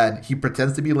in, and he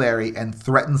pretends to be Larry and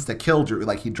threatens to kill Drew.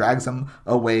 Like he drags him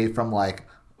away from like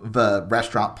the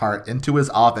restaurant part into his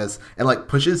office and like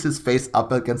pushes his face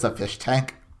up against a fish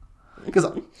tank. Because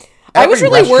I was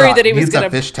really worried that he was going to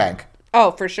fish tank.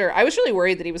 Oh, for sure. I was really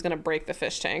worried that he was going to break the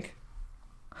fish tank.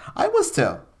 I was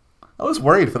too. I was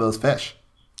worried for those fish.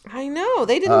 I know.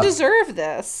 They didn't deserve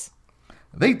this.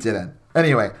 They didn't.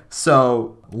 Anyway,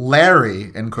 so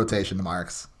Larry, in quotation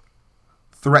marks,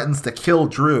 threatens to kill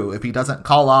Drew if he doesn't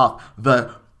call off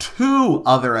the 2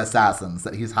 other assassins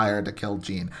that he's hired to kill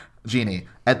Jeannie.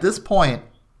 At this point,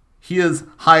 he has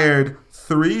hired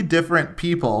 3 different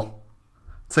people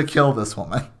to kill this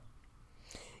woman.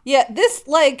 Yeah, this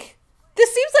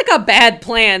seems like a bad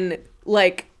plan,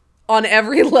 like, on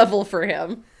every level for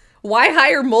him. Why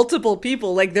hire multiple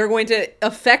people? Like, they're going to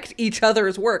affect each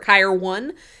other's work. Hire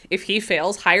one. If he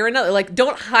fails, hire another. Like,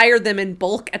 don't hire them in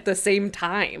bulk at the same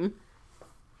time.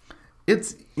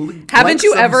 Haven't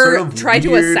you ever tried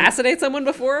to assassinate someone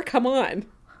before? Come on.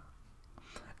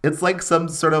 It's like some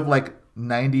sort of, like,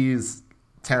 90s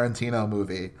Tarantino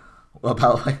movie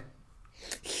about,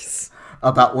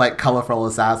 like, colorful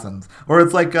assassins. Or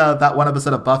it's like that one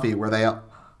episode of Buffy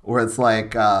where it's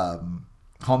like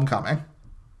Homecoming.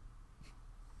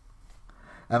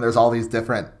 And there's all these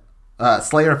different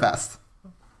Slayer Fest.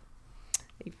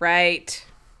 Right.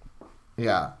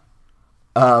 Yeah.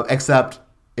 Except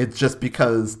it's just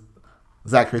because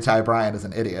Zachary Ty Bryan is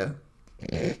an idiot.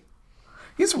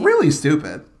 He's really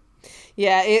stupid.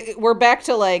 Yeah, we're back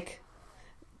to like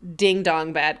ding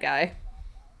dong bad guy.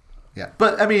 Yeah,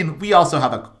 but I mean, we also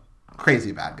have a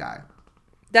crazy bad guy.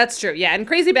 That's true. Yeah, and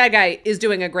crazy bad guy is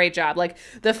doing a great job. Like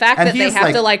the fact that they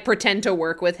have to like pretend to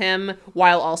work with him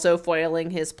while also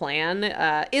foiling his plan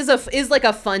is like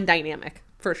a fun dynamic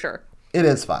for sure. It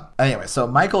is fun. Anyway, so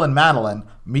Michael and Madeline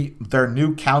meet their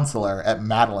new counselor at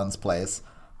Madeline's place,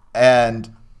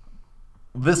 and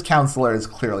this counselor is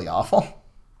clearly awful.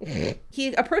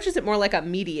 He approaches it more like a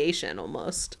mediation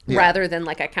almost, rather than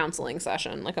like a counseling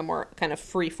session, like a more kind of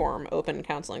free-form, open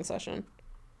counseling session.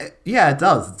 Yeah, it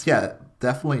does. It's,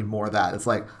 definitely more that. It's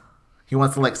like he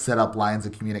wants to like set up lines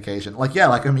of communication. Like,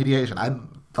 like a mediation. I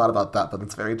hadn't thought about that, but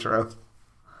it's very true.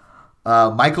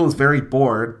 Michael is very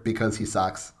bored because he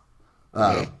sucks.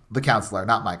 The counselor,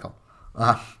 not Michael.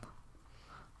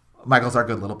 Michael's our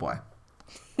good little boy.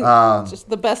 Just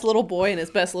the best little boy in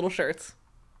his best little shirts.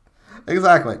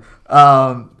 Exactly.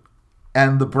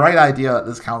 And the bright idea that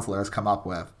this counselor has come up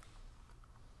with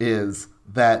is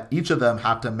that each of them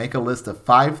have to make a list of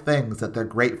 5 things that they're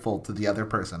grateful to the other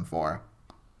person for.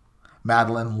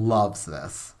 Madeline loves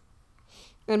this.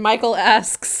 And Michael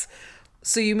asks,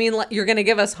 so you mean you're going to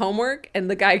give us homework? And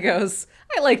the guy goes,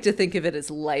 I like to think of it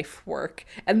as life work.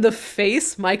 And the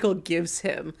face Michael gives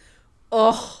him,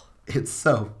 oh. It's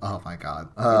so, oh my God.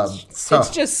 It's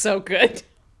just so good.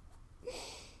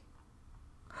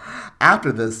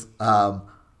 After this,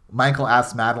 Michael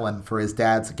asks Madeline for his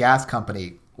dad's gas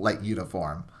company like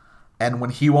uniform. And when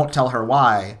he won't tell her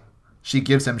why, she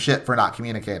gives him shit for not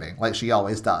communicating, like she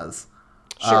always does.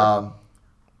 Sure.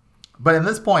 But in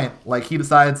this point, like, he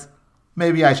decides,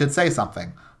 maybe I should say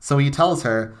something. So he tells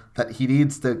her that he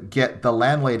needs to get the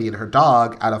landlady and her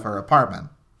dog out of her apartment.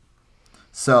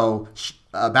 So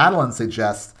Madeline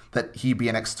suggests that he be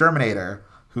an exterminator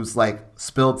who's, like,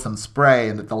 spilled some spray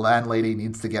and that the landlady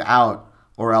needs to get out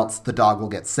or else the dog will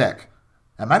get sick.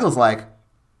 And Michael's like,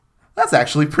 that's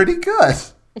actually pretty good.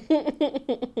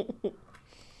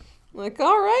 Like,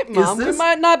 all right, Mom, we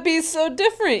might not be so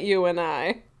different, you and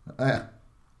I.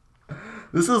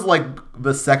 This is like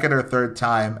the second or third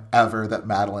time ever that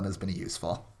Madeline has been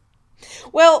useful.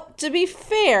 Well, to be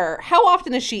fair, how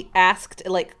often is she asked,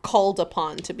 like, called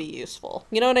upon to be useful?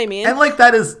 You know what I mean? And, like,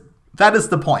 that is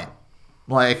the point.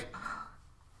 Like,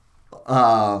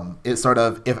 it's sort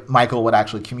of, if Michael would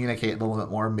actually communicate a little bit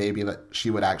more, maybe that she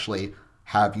would actually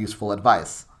have useful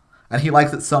advice. And he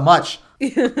likes it so much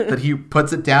that he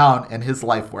puts it down in his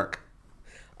life work.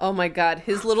 Oh my God,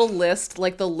 his little list,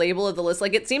 like the label of the list,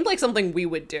 like it seemed like something we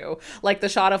would do. Like the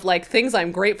shot of like things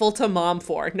I'm grateful to Mom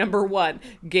for. Number 1,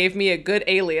 gave me a good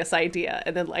alias idea.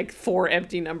 And then like 4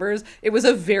 empty numbers. It was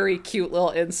a very cute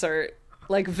little insert.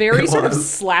 Like very sort of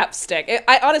slapstick.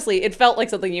 Honestly, it felt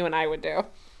like something you and I would do.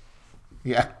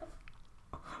 Yeah.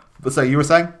 So you were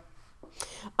saying?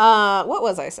 What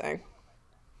was I saying?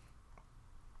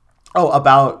 Oh,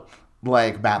 about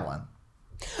like Madeline.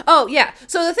 Oh, yeah.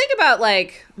 So the thing about,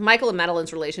 like, Michael and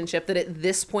Madeline's relationship that at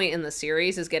this point in the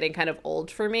series is getting kind of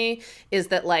old for me is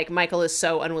that, like, Michael is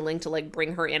so unwilling to, like,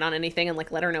 bring her in on anything and,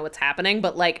 like, let her know what's happening.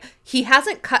 But, like, he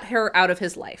hasn't cut her out of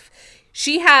his life.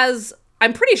 She has...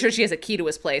 I'm pretty sure she has a key to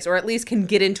his place, or at least can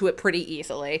get into it pretty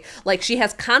easily. Like, she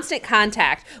has constant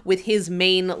contact with his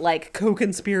main, like,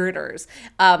 co-conspirators.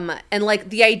 And,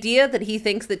 like, the idea that he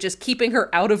thinks that just keeping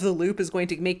her out of the loop is going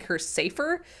to make her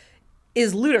safer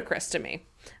is ludicrous to me.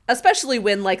 Especially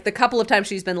when, like, the couple of times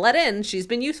she's been let in, she's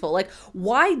been useful. Like,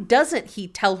 why doesn't he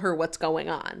tell her what's going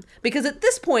on? Because at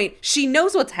this point, she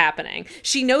knows what's happening.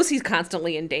 She knows he's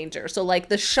constantly in danger. So, like,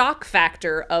 the shock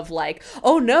factor of, like,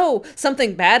 oh no,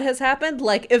 something bad has happened,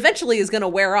 like, eventually is going to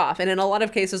wear off. And in a lot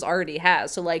of cases already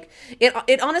has. So, like,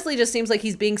 it honestly just seems like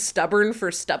he's being stubborn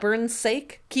for stubborn's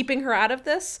sake, keeping her out of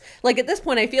this. Like, at this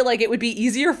point, I feel like it would be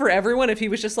easier for everyone if he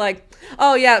was just like,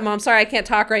 oh yeah, Mom, sorry, I can't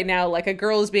talk right now. Like, a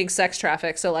girl is being sex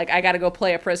trafficked. So, like, I gotta go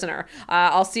play a prisoner.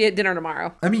 I'll see you at dinner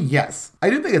tomorrow. I mean, yes. I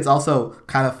do think it's also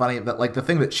kind of funny that, like, the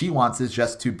thing that she wants is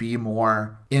just to be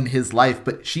more in his life,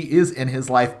 but she is in his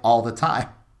life all the time.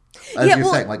 As you're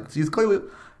saying, like, she's clearly,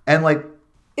 and like,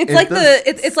 it's like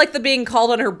it's like the being called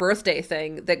on her birthday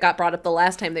thing that got brought up the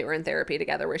last time they were in therapy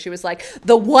together, where she was like,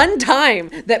 the one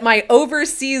time that my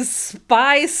overseas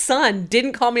spy son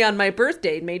didn't call me on my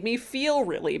birthday made me feel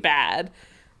really bad.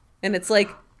 And it's like,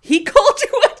 he called you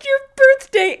on your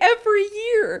birthday every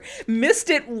year. Missed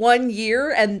it 1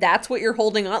 year, and that's what you're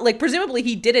holding on. Like, presumably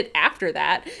he did it after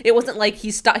that. It wasn't like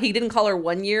he didn't call her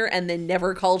 1 year and then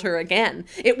never called her again.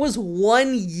 It was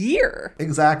 1 year.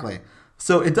 Exactly.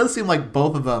 So it does seem like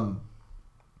both of them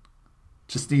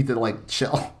just need to, like,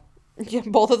 chill. Yeah,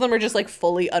 both of them are just, like,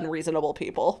 fully unreasonable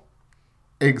people.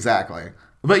 Exactly.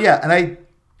 But yeah,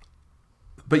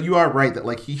 but you are right that,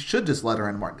 like, he should just let her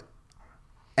in more.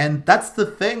 And that's the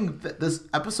thing that this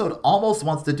episode almost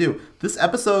wants to do. This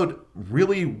episode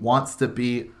really wants to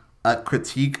be a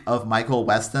critique of Michael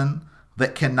Weston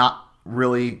that cannot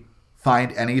really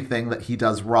find anything that he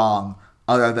does wrong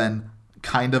other than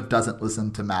kind of doesn't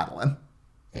listen to Madeline.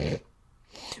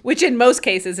 Which in most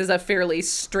cases is a fairly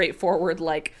straightforward,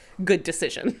 like, good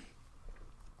decision.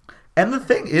 And the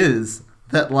thing is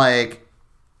that, like,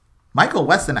 Michael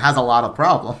Weston has a lot of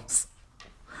problems.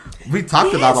 We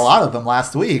talked about a lot of them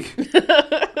last week.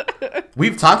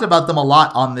 We've talked about them a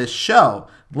lot on this show.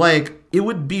 Like, it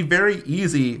would be very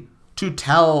easy to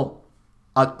tell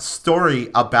a story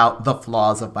about the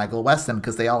flaws of Michael Weston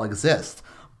because they all exist.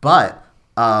 But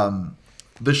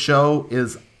the show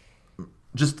is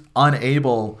just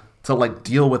unable to like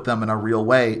deal with them in a real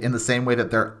way, in the same way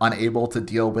that they're unable to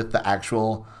deal with the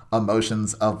actual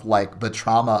emotions of like the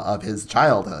trauma of his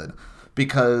childhood,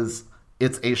 because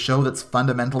it's a show that's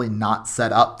fundamentally not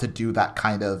set up to do that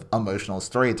kind of emotional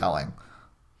storytelling.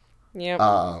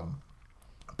 Yeah.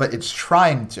 But it's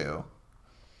trying to.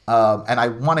 And I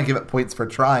want to give it points for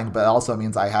trying, but it also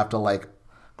means I have to like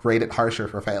grade it harsher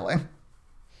for failing.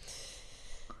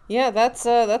 Yeah, that's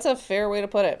a fair way to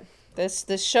put it.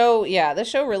 This show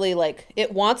really, like,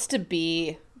 it wants to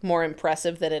be more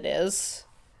impressive than it is.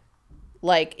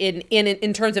 Like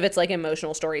in terms of its like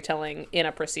emotional storytelling in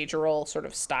a procedural sort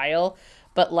of style,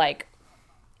 but like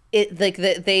it like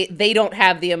they don't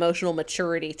have the emotional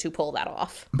maturity to pull that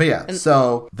off. But yeah,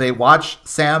 so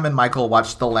Sam and Michael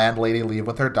watch the landlady leave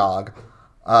with her dog,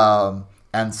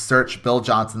 and search Bill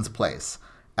Johnson's place,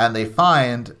 and they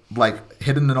find like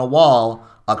hidden in a wall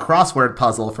a crossword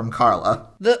puzzle from Carla.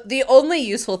 The only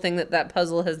useful thing that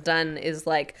puzzle has done is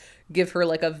like give her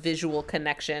like a visual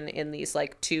connection in these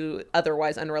like two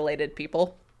otherwise unrelated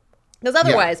people. Because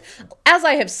otherwise, as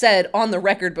I have said on the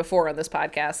record before on this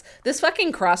podcast, this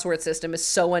fucking crossword system is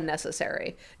so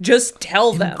unnecessary. Just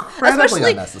tell them. Incredibly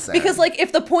Especially unnecessary. because like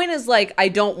if the point is like I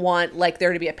don't want like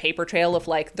there to be a paper trail of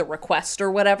like the request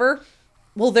or whatever.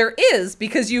 Well, there is,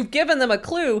 because you've given them a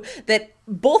clue that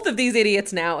both of these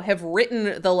idiots now have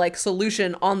written the like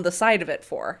solution on the side of it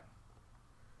for.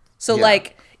 So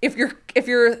like if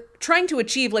you're trying to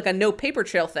achieve like a no paper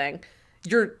trail thing,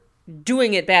 you're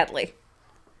doing it badly.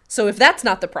 So if that's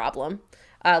not the problem,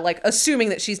 like assuming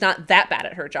that she's not that bad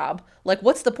at her job, like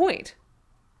what's the point?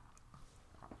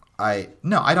 I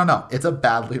don't know. It's a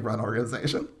badly run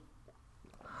organization.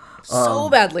 So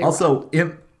badly run. Also,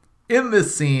 in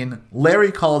this scene,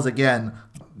 Larry calls again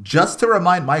just to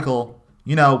remind Michael,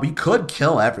 we could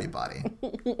kill everybody.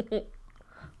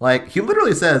 Like, he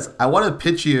literally says, I want to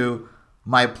pitch you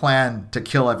my plan to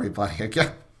kill everybody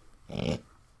again. And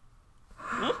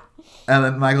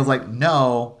then Michael's like,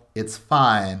 no, it's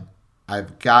fine.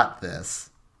 I've got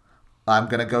this. I'm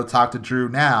going to go talk to Drew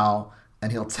now,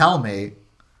 and he'll tell me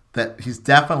that he's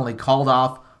definitely called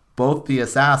off both the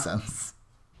assassins.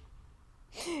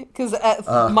 Because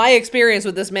my experience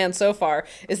with this man so far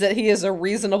is that he is a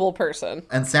reasonable person.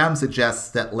 And Sam suggests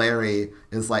that Larry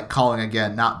is like calling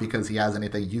again, not because he has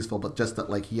anything useful, but just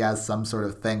that like he has some sort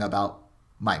of thing about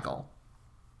Michael.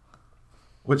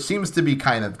 Which seems to be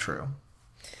kind of true.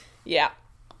 Yeah.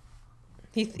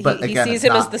 He again, sees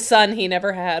him as the son he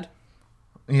never had.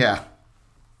 Yeah.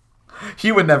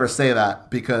 He would never say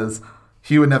that because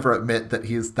he would never admit that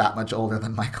he's that much older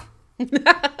than Michael.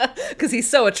 Because he's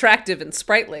so attractive and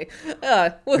sprightly.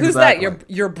 Well, who's that?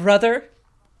 Your brother?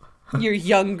 Your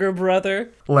younger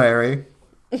brother? Larry.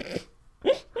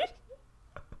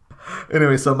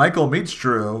 Anyway, so Michael meets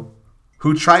Drew,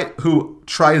 who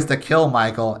tries to kill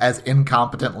Michael as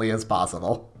incompetently as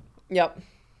possible. Yep.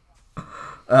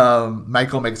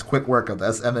 Michael makes quick work of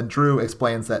this, and then Drew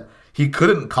explains that he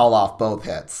couldn't call off both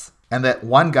hits, and that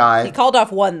one guy... He called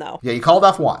off one, though. Yeah, he called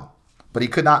off one, but he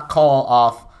could not call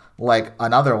off like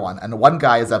another one, and one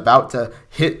guy is about to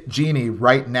hit Jeannie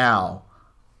right now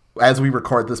as we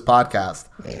record this podcast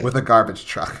with a garbage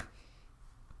truck,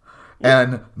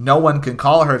 and no one can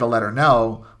call her to let her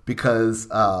know because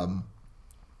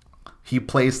he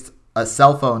placed a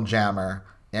cell phone jammer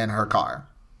in her car.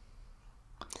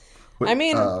 I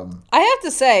mean, I have to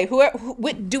say,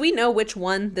 do we know which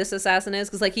one this assassin is?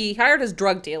 Because like he hired his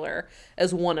drug dealer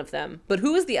as one of them, but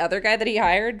who is the other guy that he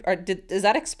hired? Or is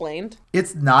that explained?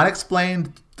 It's not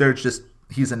explained.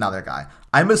 He's another guy.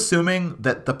 I'm assuming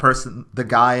that the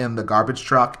guy in the garbage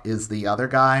truck is the other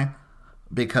guy,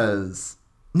 because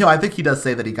no, I think he does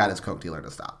say that he got his coke dealer to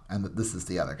stop, and that this is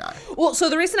the other guy. Well, so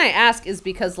the reason I ask is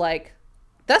because like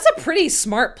that's a pretty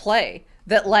smart play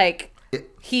that like.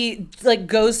 He like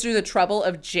goes through the trouble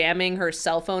of jamming her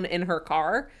cell phone in her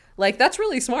car. Like that's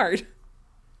really smart.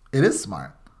 It is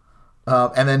smart.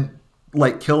 And then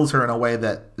like kills her in a way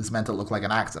that is meant to look like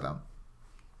an accident.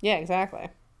 Yeah, exactly.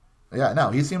 Yeah,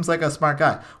 no, he seems like a smart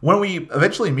guy. When we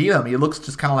eventually meet him, he looks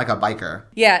just kind of like a biker.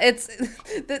 Yeah, it's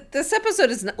this episode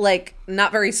is like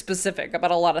not very specific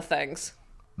about a lot of things.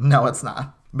 No, it's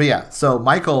not. But yeah, so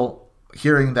Michael,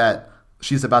 hearing that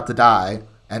she's about to die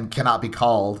and cannot be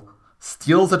called,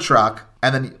 steals a truck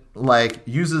and then like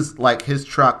uses like his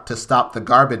truck to stop the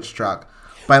garbage truck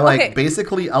by like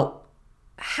basically How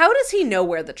does he know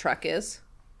where the truck is?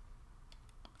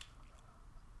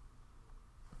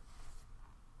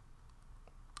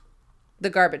 The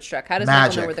garbage truck. How does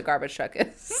Michael know where the garbage truck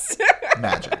is?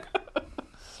 Magic.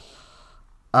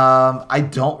 I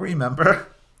don't remember.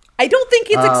 I don't think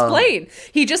it's explained.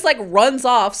 He just like runs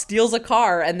off, steals a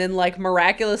car, and then like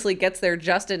miraculously gets there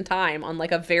just in time on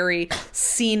like a very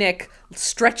scenic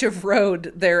stretch of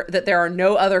road that there are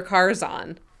no other cars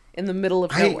on in the middle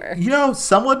of nowhere.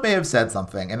 Someone may have said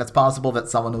something, and it's possible that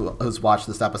someone who's watched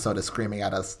this episode is screaming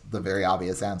at us the very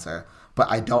obvious answer,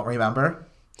 but I don't remember.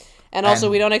 And also,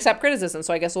 we don't accept criticism,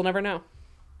 so I guess we'll never know.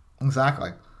 Exactly.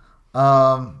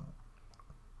 But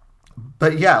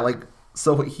yeah, like,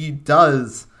 so what he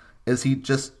does is he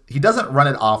doesn't run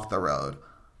it off the road.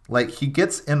 Like, he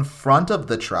gets in front of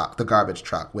the truck, the garbage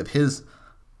truck, with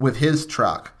his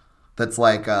truck that's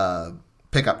like a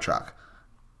pickup truck,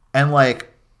 and like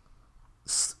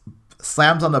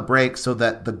slams on the brakes so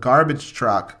that the garbage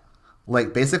truck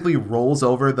like basically rolls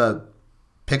over the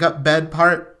pickup bed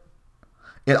part.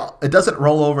 It doesn't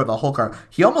roll over the whole car.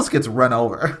 He almost gets run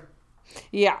over.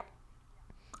 Yeah.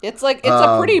 It's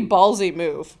a pretty ballsy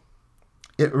move.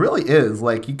 It really is.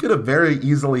 Like, he could have very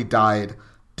easily died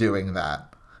doing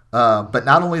that. But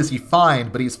not only is he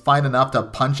fined, but he's fined enough to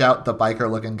punch out the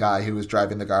biker-looking guy who was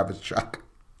driving the garbage truck.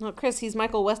 Well, Chris, he's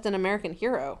Michael Weston, American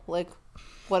hero. Like,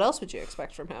 what else would you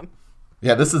expect from him?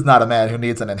 Yeah, this is not a man who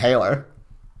needs an inhaler.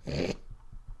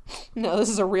 No, this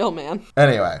is a real man.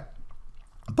 Anyway.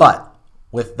 But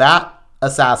with that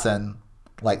assassin,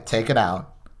 like, taken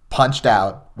out, punched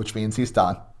out, which means he's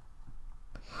done,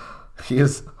 he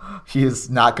is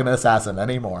not going to assassin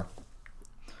anymore.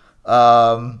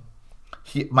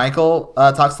 Michael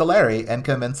talks to Larry and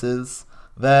convinces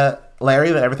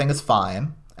Larry that everything is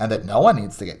fine and that no one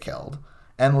needs to get killed.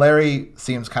 And Larry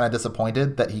seems kind of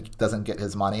disappointed that he doesn't get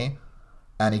his money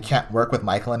and he can't work with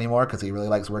Michael anymore because he really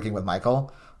likes working with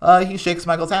Michael. He shakes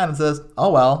Michael's hand and says, "Oh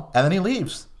well," and then he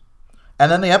leaves.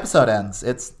 And then the episode ends.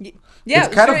 It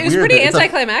was pretty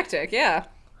anticlimactic. Yeah.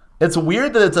 It's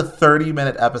weird that it's a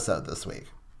 30-minute episode this week.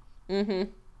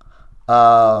 Mm-hmm.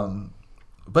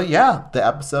 But yeah, the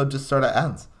episode just sort of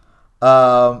ends.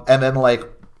 And then, like,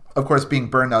 of course, being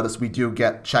Burn Notice, we do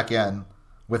get check-in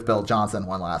with Bill Johnson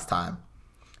one last time.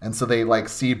 And so they, like,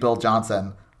 see Bill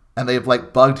Johnson, and they've,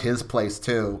 like, bugged his place,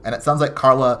 too. And it sounds like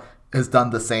Carla has done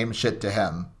the same shit to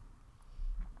him.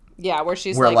 Yeah, where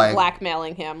she's, like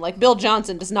blackmailing him. Like, Bill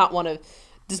Johnson does not want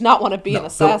to be an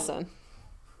assassin.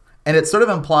 And it's sort of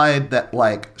implied that,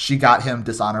 like, she got him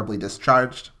dishonorably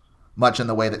discharged, much in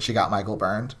the way that she got Michael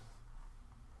burned.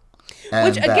 And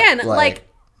which, again, like,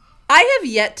 I have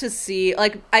yet to see,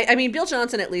 like, I mean, Bill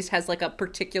Johnson at least has, like, a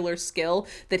particular skill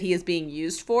that he is being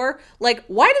used for. Like,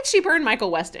 why did she burn Michael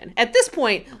Weston? At this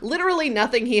point, literally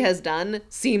nothing he has done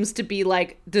seems to be,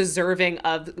 like, deserving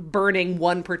of burning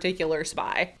one particular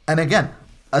spy. And again,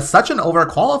 such an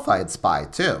overqualified spy,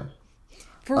 too.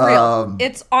 For real.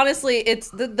 It's honestly,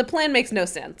 the plan makes no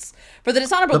sense. For the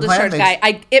dishonorable discharge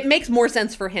guy, it makes more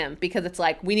sense for him because it's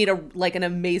like, we need an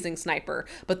amazing sniper,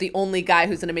 but the only guy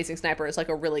who's an amazing sniper is like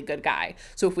a really good guy.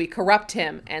 So if we corrupt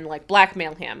him and like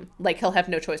blackmail him, like he'll have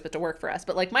no choice but to work for us.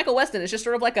 But like Michael Weston is just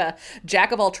sort of like a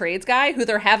jack of all trades guy who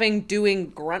they're having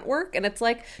doing grunt work. And it's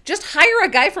like, just hire a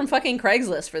guy from fucking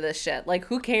Craigslist for this shit. Like,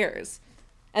 who cares?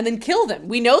 And then kill them.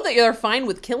 We know that you're fine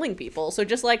with killing people. So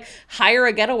just like hire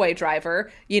a getaway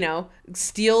driver,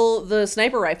 steal the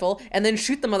sniper rifle and then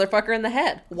shoot the motherfucker in the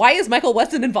head. Why is Michael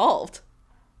Weston involved?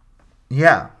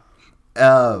 Yeah.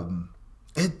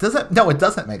 It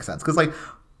doesn't make sense. Because like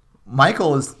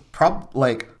Michael is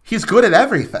he's good at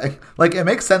everything. Like it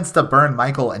makes sense to burn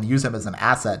Michael and use him as an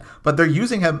asset, but they're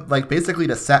using him like basically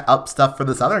to set up stuff for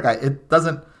this other guy. It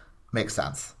doesn't make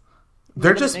sense.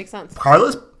 They're just, make sense.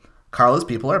 Carla's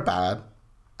people are bad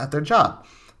at their job.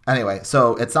 Anyway,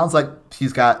 so it sounds like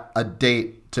he's got a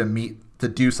date to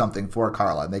do something for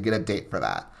Carla, and they get a date for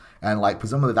that. And, like,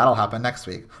 presumably that'll happen next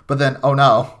week. But then, oh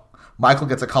no, Michael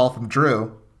gets a call from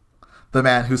Drew, the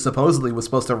man who supposedly was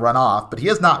supposed to run off, but he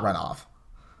has not run off.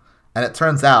 And it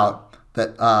turns out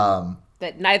that...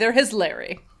 that neither has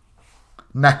Larry.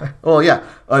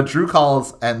 Drew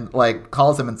calls him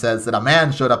and says that a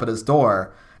man showed up at his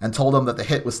door and told him that the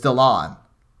hit was still on.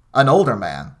 An older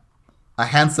man, a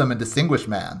handsome and distinguished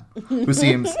man, who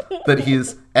seems that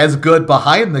he's as good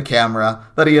behind the camera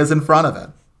that he is in front of it.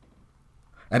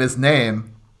 And his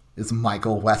name is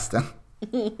Michael Weston.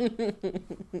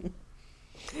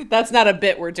 That's not a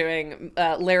bit we're doing.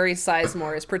 Larry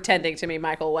Sizemore is pretending to be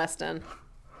Michael Weston.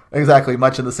 Exactly,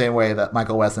 much in the same way that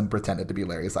Michael Weston pretended to be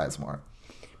Larry Sizemore.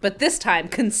 But this time,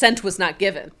 consent was not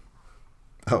given.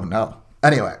 Oh, no.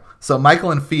 Anyway, so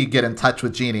Michael and Fee get in touch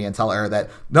with Jeannie and tell her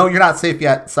that, no, you're not safe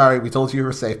yet. Sorry, we told you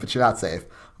were safe, but you're not safe.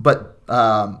 But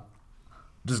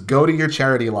just go to your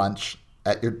charity lunch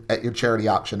at your charity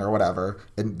auction or whatever,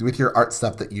 and with your art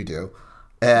stuff that you do.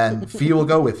 And Fee will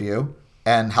go with you.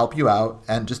 and help you out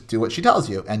and just do what she tells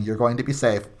you, and you're going to be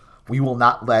safe. We will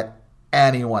not let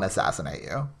anyone assassinate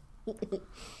you.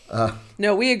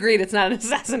 No, we agreed it's not an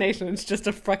assassination. It's just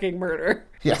a fucking murder.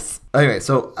 Yes. Anyway,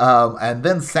 so, and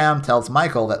then Sam tells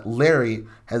Michael that Larry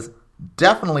has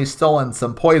definitely stolen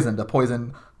some poison to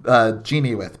poison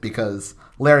Jeannie with, because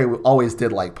Larry always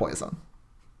did like poison.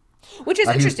 Which is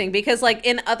interesting because, like,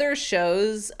 in other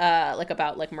shows, like,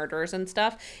 about, like, murderers and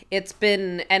stuff, it's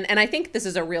been, and I think this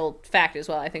is a real fact as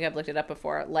well. I think I've looked it up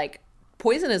before. Like,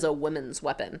 poison is a women's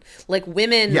weapon. Like,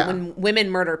 women, when women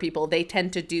murder people, they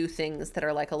tend to do things that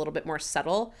are, like, a little bit more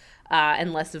subtle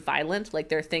and less violent. Like,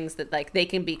 they're things that, like, they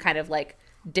can be kind of, like,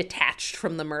 detached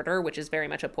from the murder, which is very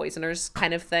much a poisoner's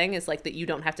kind of thing. Is like that you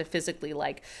don't have to physically,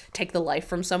 like, take the life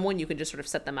from someone. You can just sort of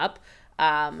set them up.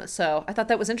 So I thought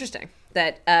that was interesting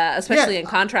that, especially in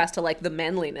contrast to, like, the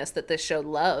manliness that this show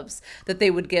loves, that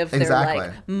they would give their,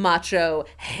 like, macho,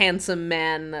 handsome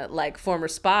man, like, former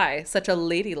spy, such a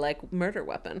ladylike murder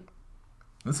weapon.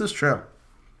 This is true.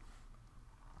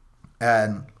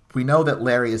 And we know that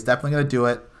Larry is definitely going to do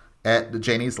it at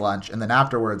Janie's lunch, and then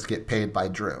afterwards get paid by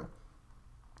Drew.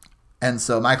 And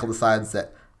so Michael decides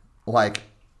that, like,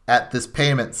 at this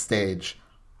payment stage,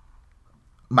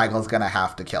 Michael's going to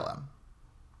have to kill him.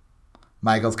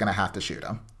 Michael's going to have to shoot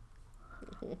him.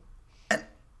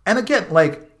 And again,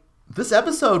 like, this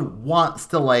episode wants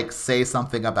to, like, say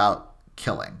something about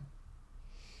killing.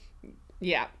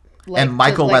 Yeah. Like, and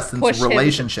Michael Weston's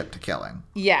relationship to killing.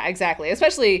 Yeah, exactly.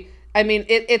 Especially, I mean,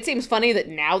 it seems funny that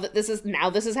now this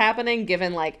is happening,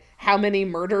 given, like, how many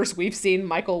murders we've seen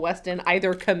Michael Weston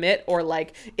either commit or,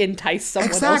 like, entice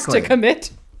someone else to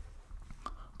commit.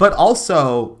 But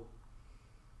also,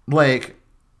 like,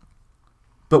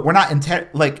 but we're not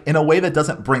like, in a way that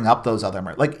doesn't bring up those other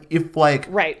murders. Like, if, like,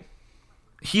 right,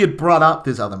 he had brought up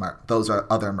those other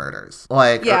murders,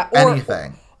 like, or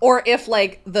anything, or if,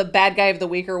 like, the bad guy of the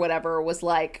week or whatever was,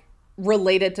 like,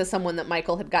 related to someone that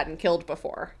Michael had gotten killed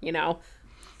before, you know?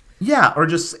 Yeah, or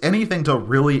just anything to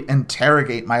really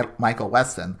interrogate Michael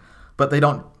Weston, but they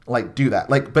don't, like, do that.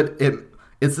 Like, but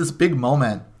it's this big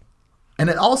moment, and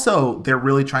it also, they're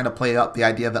really trying to play up the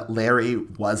idea that Larry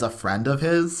was a friend of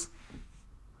his,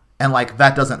 and, like,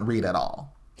 that doesn't read at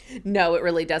all. No, it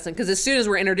really doesn't, because as soon as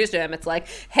we're introduced to him, it's like,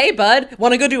 hey, bud,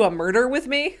 want to go do a murder with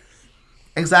me?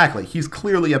 Exactly. He's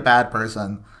clearly a bad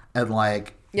person, and,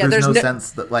 like, there's no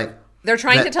sense that, like... They're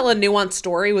trying to tell a nuanced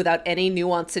story without any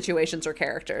nuanced situations or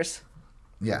characters.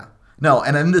 Yeah. No,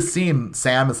 and in this scene,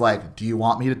 Sam is like, do you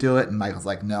want me to do it? And Michael's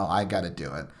like, no, I gotta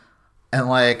do it. And,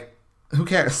 like, who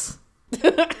cares?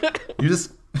 You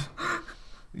just...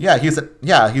 he's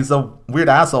a weird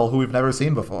asshole who we've never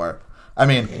seen before. I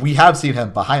mean, we have seen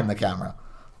him behind the camera.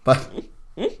 But...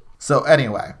 So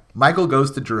anyway, Michael goes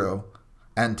to Drew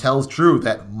and tells Drew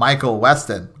that Michael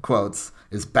Weston, quotes,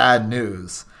 is bad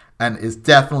news and is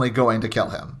definitely going to kill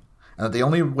him. And that the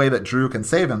only way that Drew can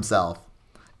save himself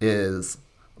is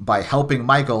by helping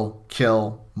Michael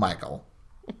kill Michael.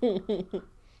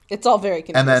 It's all very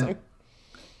confusing.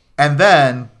 And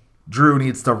then Drew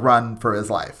needs to run for his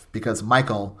life because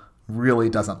Michael really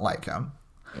doesn't like him.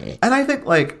 And I think,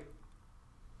 like,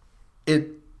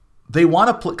 they want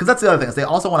to play, because that's the other thing, is they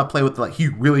also want to play with, like, he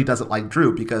really doesn't like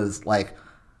Drew because, like,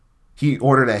 he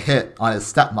ordered a hit on his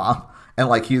stepmom, and,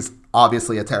 like, he's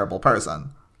obviously a terrible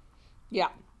person. Yeah.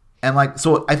 And, like,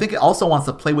 so I think it also wants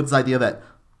to play with this idea that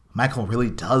Michael really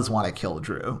does want to kill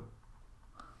Drew.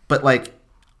 But, like,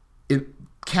 it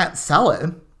can't sell it.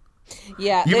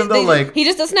 Yeah, even though, like, he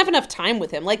just doesn't have enough time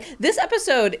with him. Like, this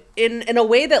episode, in a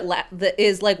way that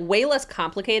is, like, way less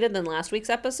complicated than last week's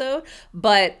episode,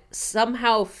 but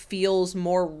somehow feels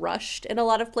more rushed in a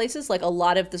lot of places. Like, a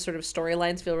lot of the sort of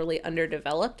storylines feel really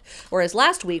underdeveloped. Whereas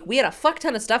last week, we had a fuck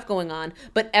ton of stuff going on,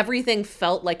 but everything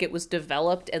felt like it was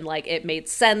developed and, like, it made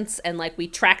sense, and, like, we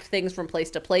tracked things from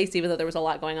place to place, even though there was a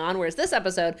lot going on. Whereas this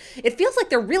episode, it feels like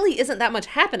there really isn't that much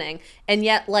happening, and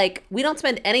yet, like, we don't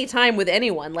spend any time with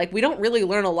anyone. Like, we don't really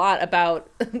learn a lot about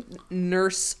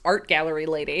nurse art gallery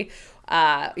lady,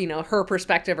 her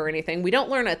perspective or anything. We don't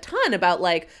learn a ton about,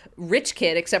 like, Rich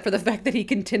Kid, except for the fact that he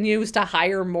continues to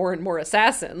hire more and more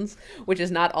assassins, which is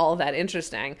not all that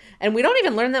interesting. And we don't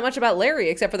even learn that much about Larry,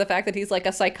 except for the fact that he's, like,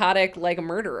 a psychotic, like,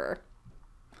 murderer.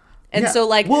 And so,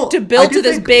 like, to build to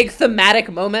this big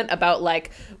thematic moment about,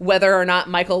 like, whether or not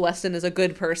Michael Weston is a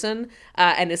good person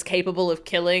and is capable of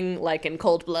killing, like, in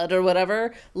cold blood or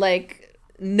whatever, like,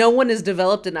 no one is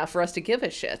developed enough for us to give a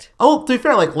shit. Oh, to be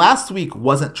fair, like, last week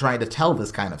wasn't trying to tell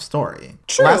this kind of story.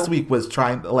 True. Last week was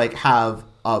trying to, like, it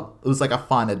was like a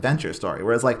fun adventure story.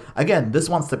 Whereas, like, again, this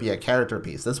wants to be a character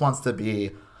piece. This wants to be,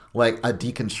 like a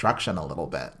deconstruction a little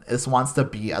bit. This wants to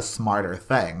be a smarter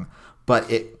thing, but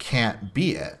it can't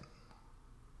be it.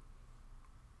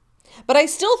 But I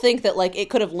still think that like it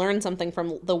could have learned something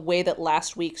from the way that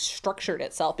last week structured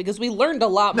itself, because we learned a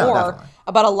lot more definitely.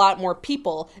 about a lot more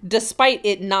people, despite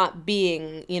it not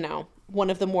being, you know, one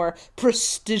of the more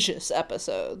prestigious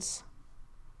episodes.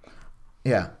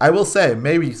 Yeah, I will say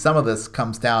maybe some of this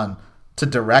comes down to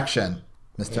direction,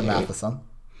 Mr. Matheson.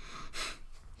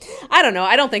 I don't know.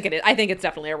 I don't think it is. I think it's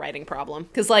definitely a writing problem.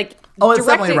 Because, like, It's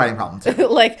definitely a writing problem, too.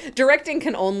 like, directing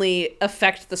can only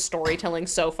affect the storytelling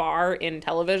so far in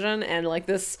television, and, like,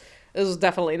 this is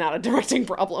definitely not a directing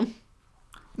problem.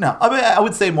 No, I mean, I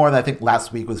would say more that I think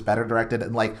last week was better directed,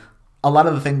 and, like, a lot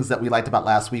of the things that we liked about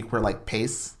last week were, like,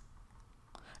 pace.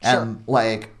 And,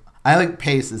 like, I think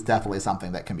pace is definitely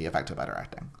something that can be affected by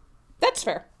directing. That's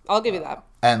fair. I'll give you that.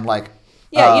 And, like...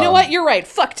 Yeah, you know what? You're right.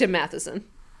 Fuck Tim Matheson.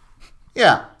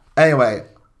 Yeah. Anyway,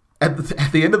 at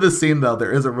the end of this scene, though,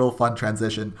 there is a real fun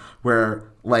transition where,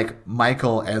 like,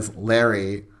 Michael as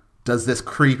Larry does this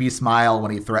creepy smile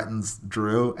when he threatens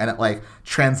Drew, and it, like,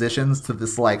 transitions to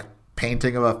this, like,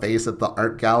 painting of a face at the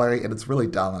art gallery, and it's really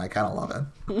dumb, and I kind of love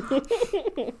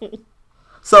it.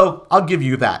 So, I'll give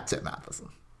you that, Tim Matheson.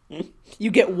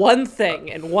 You get one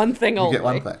thing, and one thing only. You get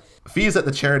one thing. Fee's at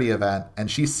the charity event, and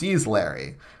she sees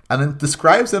Larry, and then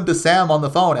describes him to Sam on the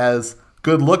phone as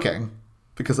good-looking,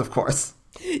 because of course.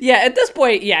 Yeah, at this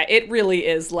point, yeah, it really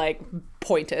is, like,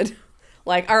 pointed.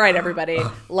 Like, all right, everybody,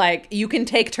 like, you can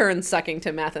take turns sucking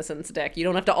Tim Matheson's dick. You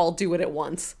don't have to all do it at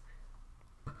once.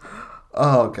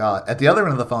 Oh, God. At the other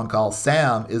end of the phone call,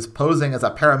 Sam is posing as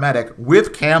a paramedic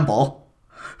with Campbell,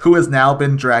 who has now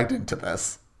been dragged into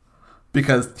this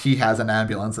because he has an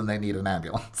ambulance and they need an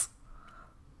ambulance.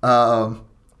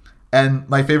 And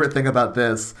my favorite thing about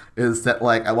this is that,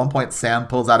 like, at one point Sam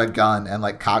pulls out a gun and,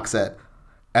 like, cocks it.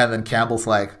 And then Campbell's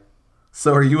like,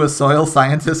 so are you a soil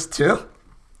scientist too?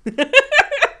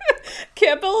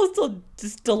 Campbell is still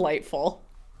just delightful.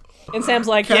 And Sam's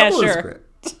like, Campbell yeah, is sure.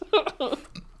 great.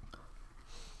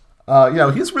 You know,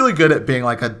 he's really good at being,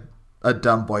 like, a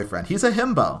dumb boyfriend. He's a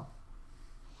himbo.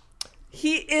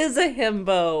 He is a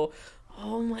himbo.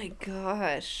 Oh my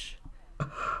gosh.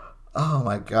 Oh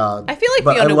my God. I feel like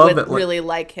But Fiona I love would it, really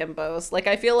like himbos. Like,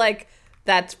 I feel like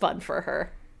that's fun for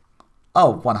her.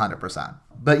 Oh, 100%.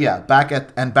 But yeah, back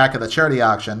at the charity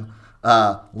auction,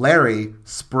 Larry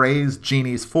sprays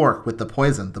Jeannie's fork with the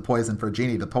poison for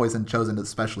Jeannie, the poison chosen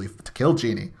especially to kill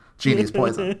Jeannie. Jeannie's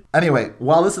poison. Anyway,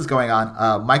 while this is going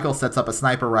on, Michael sets up a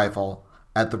sniper rifle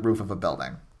at the roof of a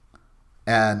building.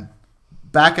 And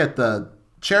back at the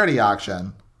charity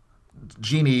auction,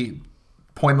 Jeannie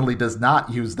pointedly does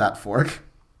not use that fork,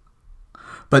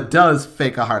 but does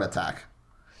fake a heart attack.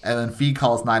 And then Fee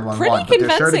calls 911. Pretty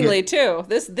convincingly, too.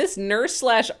 This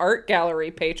nurse/art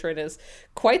gallery patron is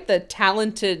quite the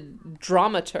talented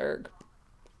dramaturg.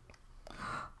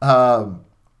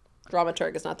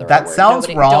 Dramaturg is not the right that word. sounds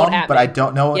wrong, but me. I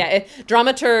don't know.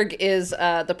 Dramaturg is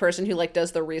the person who, like,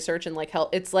 does the research and, like,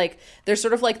 help. It's like they're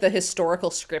sort of like the historical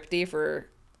scripty for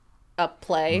a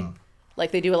play.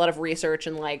 Like, they do a lot of research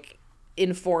and, like,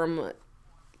 inform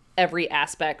every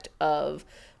aspect of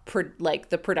like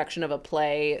the production of a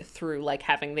play through, like,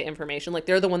 having the information. Like,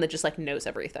 they're the one that just, like, knows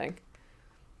everything.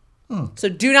 So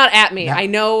do not at me. I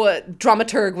know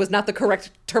dramaturg was not the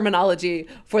correct terminology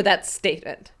for that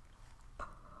statement.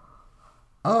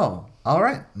 Oh, all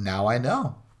right. Now I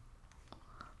know.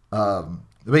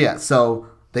 But yeah, so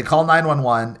they call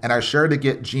 911 and are sure to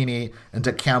get Jeannie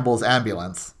into Campbell's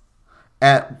ambulance.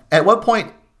 At what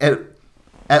point?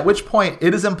 At which point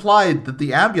it is implied that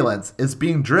the ambulance is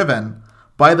being driven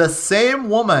by the same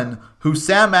woman who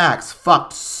Sam Axe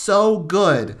fucked so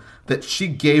good that she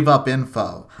gave up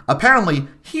info. Apparently,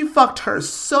 he fucked her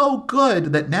so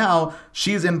good that now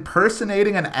she's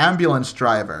impersonating an ambulance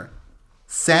driver.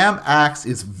 Sam Axe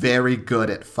is very good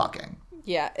at fucking.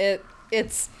 Yeah, it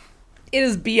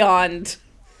is beyond.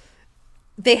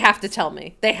 They have to tell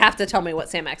me. They have to tell me what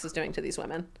Sam Axe is doing to these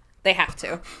women. They have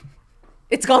to.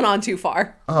 It's gone on too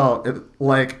far. Oh,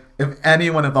 if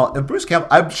anyone involved, if Bruce Campbell,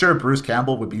 I'm sure Bruce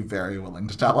Campbell would be very willing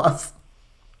to tell us.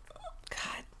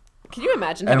 God, can you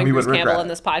imagine having Bruce Campbell on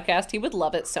this podcast? He would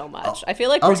love it so much. I feel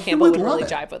like Bruce Campbell would really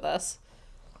jive with us.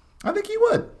 I think he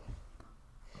would.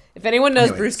 If anyone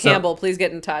knows Bruce Campbell, please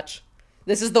get in touch.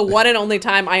 This is the one and only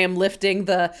time I am lifting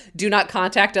the do not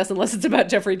contact us unless it's about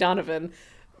Jeffrey Donovan,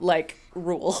 like,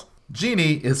 rule.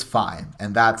 Jeannie is fine,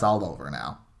 and that's all over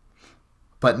now.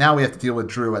 But now we have to deal with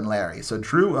Drew and Larry. So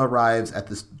Drew arrives at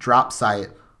this drop site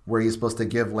where he's supposed to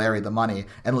give Larry the money.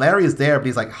 And Larry is there, but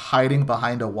he's, like, hiding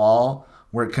behind a wall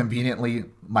where conveniently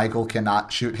Michael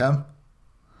cannot shoot him.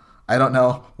 I don't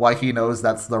know why he knows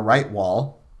that's the right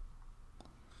wall.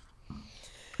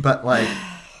 But, like,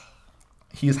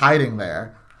 he's hiding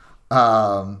there.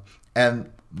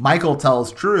 And Michael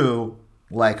tells Drew,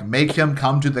 like, make him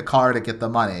come to the car to get the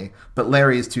money. But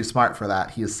Larry's too smart for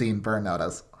that. He has seen Burn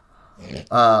Notice.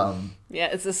 Yeah,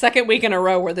 it's the second week in a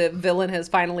row where the villain has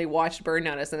finally watched Burn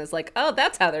Notice and is like, oh,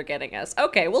 that's how they're getting us.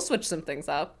 Okay, we'll switch some things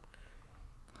up.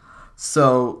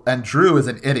 So, and Drew is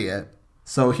an idiot.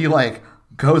 So he, like,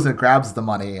 goes and grabs the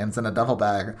money and it's in a duffel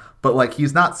bag. But, like,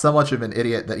 he's not so much of an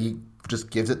idiot that he just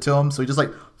gives it to him. So he just,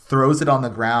 like, throws it on the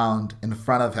ground in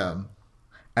front of him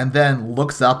and then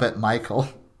looks up at Michael.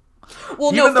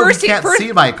 Well, Even though he can't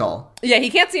see Michael. Yeah, he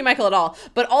can't see Michael at all.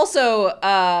 But also,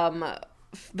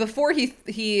 before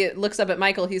he looks up at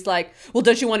Michael, he's like, well,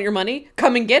 don't you want your money?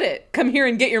 Come and get it. Come here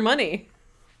and get your money.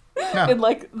 Yeah. And,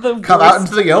 like, the come out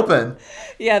into the open.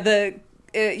 Yeah,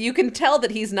 you can tell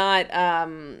that he's not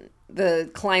the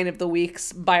client of the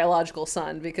week's biological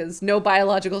son, because no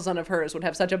biological son of hers would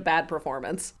have such a bad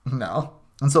performance. No.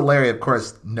 And so Larry, of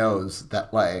course, knows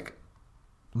that, like,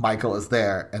 Michael is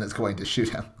there and is going to shoot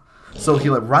him. So he,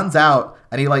 like, runs out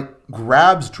and he, like,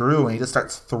 grabs Drew and he just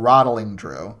starts throttling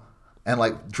Drew. And,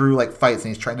 like, Drew, like, fights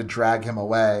and he's trying to drag him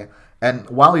away. And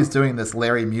while he's doing this,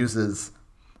 Larry muses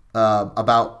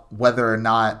about whether or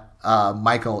not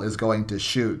Michael is going to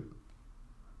shoot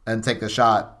and take the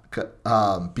shot,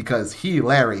 because he,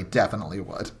 Larry, definitely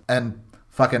would. And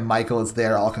fucking Michael is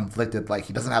there all conflicted, like,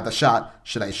 he doesn't have the shot.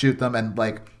 Should I shoot them? And,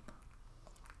 like,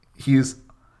 he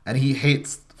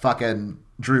hates fucking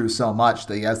Drew so much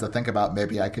that he has to think about,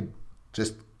 maybe I could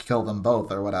just kill them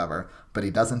both or whatever. But he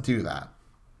doesn't do that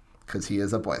because he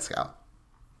is a Boy Scout.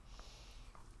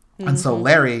 Mm-hmm. And so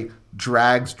Larry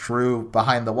drags Drew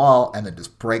behind the wall and then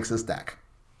just breaks his neck.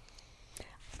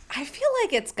 I feel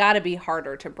like it's got to be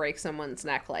harder to break someone's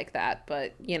neck like that,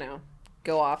 but, you know,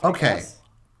 go off. Okay.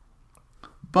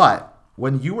 But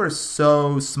when you are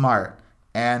so smart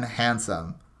and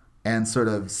handsome and sort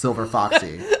of silver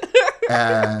foxy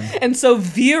and so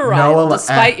virile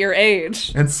despite your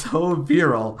age. And so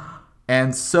virile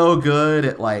and so good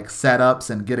at, like, setups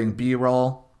and getting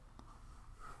B-roll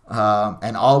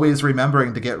and always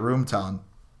remembering to get room tone,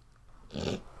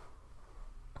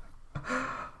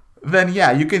 then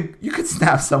yeah, you could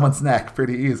snap someone's neck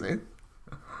pretty easy.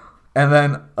 And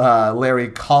then Larry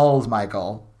calls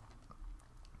Michael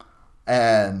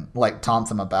and, like,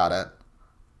 taunts him about it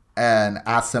and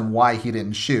asks him why he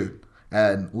didn't shoot.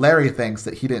 And Larry thinks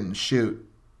that he didn't shoot.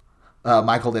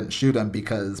 Michael didn't shoot him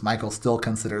because Michael still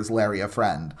considers Larry a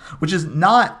friend, which is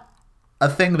not a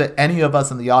thing that any of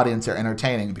us in the audience are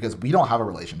entertaining because we don't have a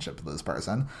relationship with this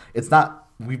person.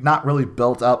 We've not really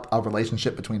built up a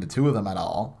relationship between the two of them at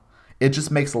all. It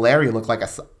just makes Larry look like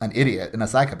an idiot and a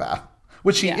psychopath,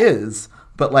 which he is,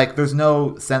 but, like, there's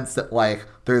no sense that, like,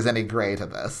 there's any gray to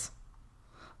this.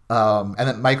 And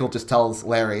then Michael just tells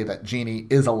Larry that Jeannie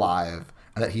is alive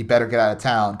and that he better get out of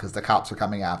town because the cops are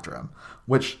coming after him,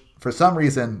 which, for some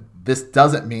reason, this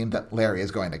doesn't mean that Larry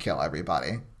is going to kill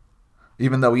everybody,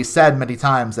 even though he said many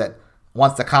times that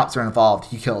once the cops are involved,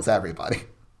 he kills everybody.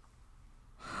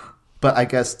 But I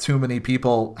guess too many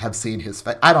people have seen his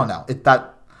face. I don't know.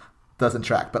 That doesn't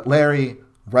track. But Larry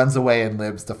runs away and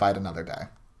lives to fight another day.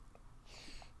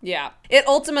 Yeah. It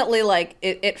ultimately, like,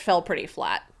 it fell pretty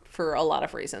flat for a lot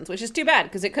of reasons, which is too bad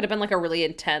because it could have been, like, a really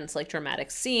intense, like,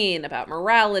 dramatic scene about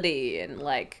morality, and,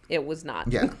 like, it was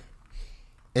not. Yeah.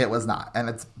 It was not. And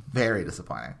it's very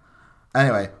disappointing.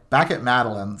 Anyway, back at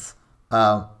Madeline's,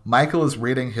 Michael is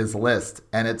reading his list,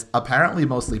 and it's apparently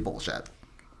mostly bullshit.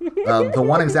 The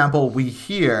one example we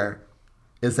hear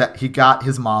is that he got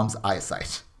his mom's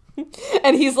eyesight.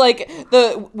 And he's like,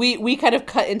 we kind of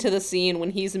cut into the scene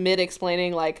when he's mid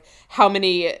explaining, like, how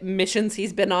many missions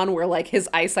he's been on where, like, his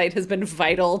eyesight has been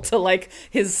vital to, like,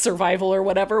 his survival or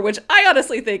whatever, which I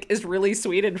honestly think is really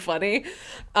sweet and funny.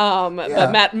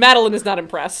 But Madeline is not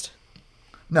impressed.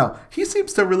 No, he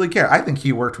seems to really care. I think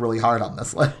he worked really hard on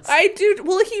this list. I do.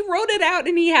 Well, he wrote it out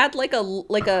and he had like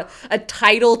a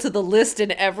title to the list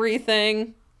and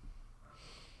everything.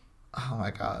 Oh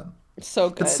my God. So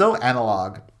good. It's so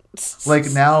analog. Like,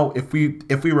 now if we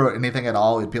wrote anything at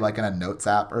all, it'd be like in a notes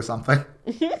app or something.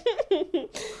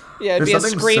 Yeah, it'd be a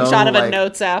screenshot of a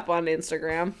notes app on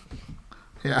Instagram.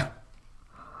 Yeah.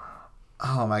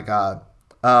 Oh my God.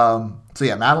 So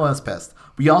yeah, Madeline is pissed.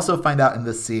 We also find out in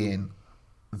this scene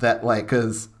that, like,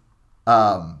 because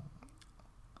Madeline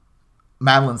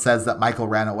says that Michael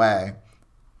ran away,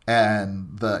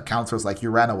 and the counselor's like,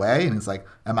 you ran away? And he's like,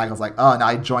 and Michael's like, oh, and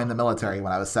I joined the military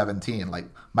when I was 17. Like,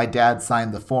 my dad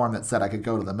signed the form that said I could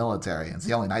go to the military. And it's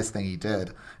the only nice thing he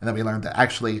did. And then we learned that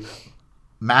actually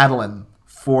Madeline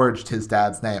forged his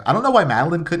dad's name. I don't know why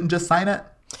Madeline couldn't just sign it.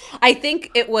 I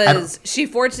think it was she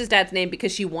forged his dad's name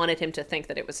because she wanted him to think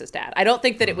that it was his dad. I don't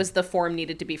think that it was the form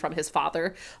needed to be from his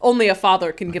father. Only a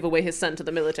father can give away his son to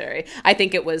the military. I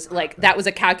think it was like that was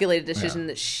a calculated decision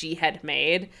that she had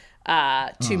made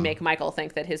to make Michael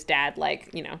think that his dad, like,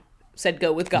 you know, said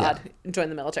go with God and join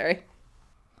the military.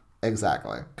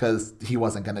 Exactly, because he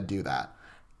wasn't going to do that.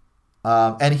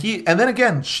 And then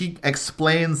again, she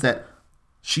explains that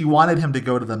she wanted him to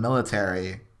go to the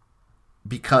military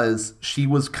because she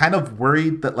was kind of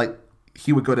worried that, like,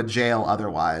 he would go to jail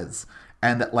otherwise,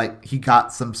 and that, like, he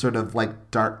got some sort of,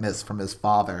 like, darkness from his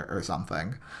father or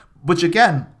something, which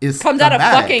again is comes out of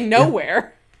fucking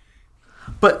nowhere.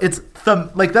 But it's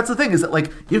like, that's the thing, is that,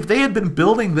 like, if they had been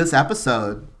building this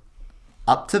episode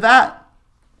up to that,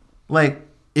 like,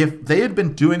 if they had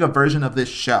been doing a version of this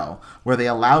show where they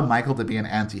allowed Michael to be an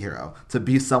anti-hero, to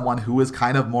be someone who is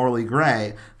kind of morally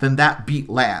gray, then that beat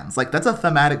lands. Like, that's a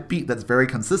thematic beat that's very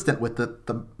consistent with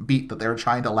the beat that they were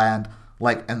trying to land,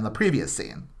 like, in the previous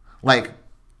scene. Like,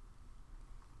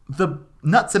 the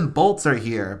nuts and bolts are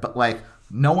here, but, like,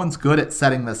 no one's good at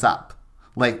setting this up.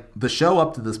 Like, the show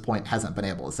up to this point hasn't been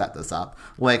able to set this up.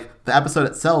 Like, the episode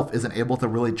itself isn't able to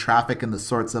really traffic in the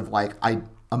sorts of, like,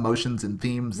 emotions and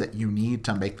themes that you need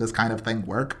to make this kind of thing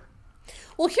work.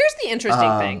 Well, here's the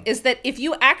interesting thing, is that if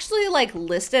you actually, like,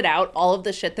 listed out all of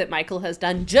the shit that Michael has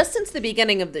done just since the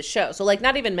beginning of the show, so, like,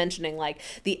 not even mentioning, like,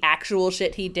 the actual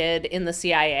shit he did in the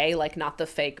CIA, like, not the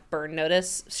fake burn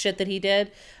notice shit that he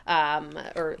did,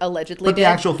 or allegedly did. But the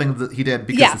actual thing that he did,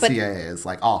 because the CIA is,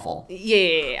 like, awful.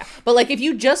 Yeah. But, like, if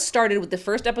you just started with the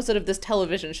first episode of this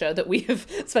television show that we have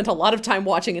spent a lot of time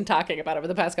watching and talking about over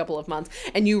the past couple of months,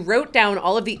 and you wrote down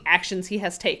all of the actions he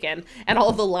has taken, and all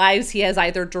of the lives he has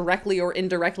either directly or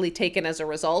indirectly taken as a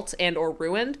result and or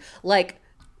ruined, like,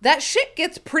 that shit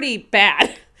gets pretty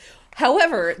bad.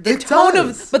 However, the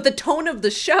tone of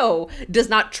the show does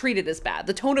not treat it as bad.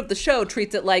 The tone of the show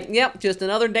treats it like, yep, just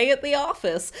another day at the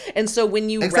office. And so when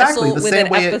you wrestle with same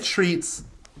way it treats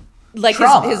like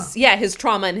trauma. his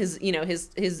trauma and his, you know,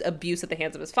 his abuse at the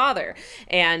hands of his father,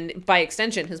 and by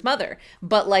extension his mother.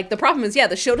 But, like, the problem is,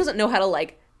 the show doesn't know how to,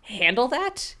 like, handle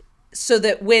that. So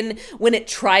that when it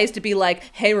tries to be like,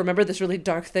 hey, remember this really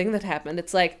dark thing that happened?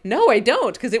 It's like, no, I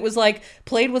don't, because it was, like,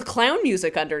 played with clown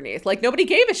music underneath. Like, nobody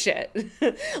gave a shit.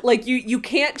 Like, you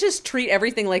can't just treat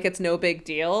everything like it's no big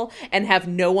deal and have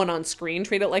no one on screen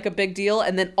treat it like a big deal,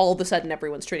 and then all of a sudden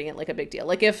everyone's treating it like a big deal.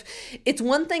 Like, if it's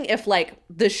one thing if, like,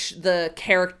 the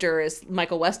character is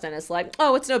Michael Weston is like,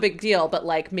 oh, it's no big deal, but,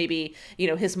 like, maybe, you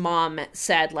know, his mom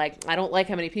said, like, I don't like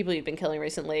how many people you've been killing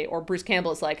recently, or Bruce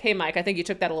Campbell is like, hey, Mike, I think you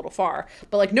took that a little far.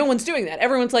 But, like, no one's doing that.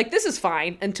 Everyone's like, this is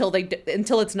fine until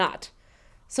it's not.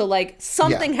 So, like,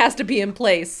 something has to be in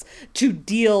place to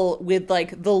deal with,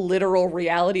 like, the literal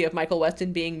reality of Michael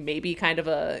Weston being maybe kind of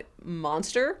a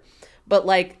monster. But,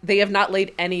 like, they have not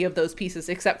laid any of those pieces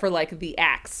except for, like, the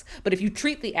axe. But if you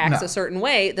treat the axe a certain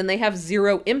way, then they have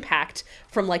zero impact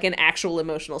from, like, an actual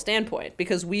emotional standpoint.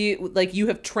 Because you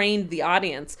have trained the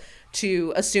audience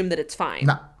to assume that it's fine.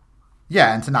 No.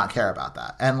 Yeah, and to not care about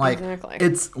that. And, like,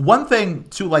 It's one thing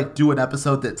to, like, do an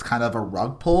episode that's kind of a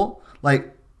rug pull,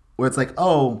 like, where it's like,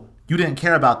 oh, you didn't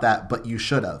care about that, but you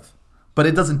should have. But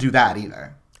it doesn't do that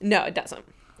either. No, it doesn't.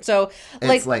 So,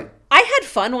 like, I had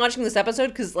fun watching this episode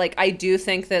because, like, I do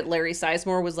think that Larry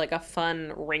Sizemore was, like, a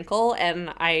fun wrinkle,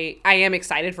 and I am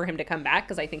excited for him to come back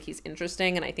because I think he's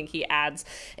interesting, and I think he adds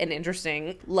an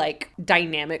interesting, like,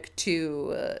 dynamic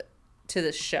to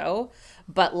this show.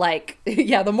 But, like,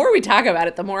 the more we talk about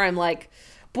it, the more I'm like,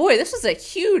 boy, this is a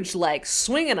huge, like,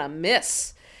 swing and a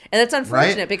miss. And that's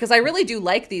unfortunate because I really do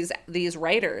like these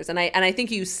writers. And I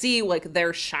think you see, like,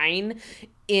 their shine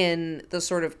in the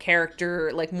sort of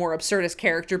character, like, more absurdist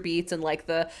character beats and, like,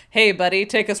 the, hey, buddy,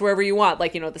 take us wherever you want.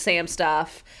 Like, you know, the Sam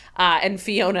stuff and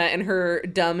Fiona and her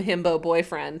dumb himbo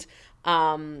boyfriend.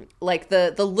 Like,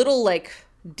 the little, like,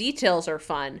 details are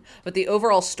fun. But the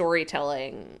overall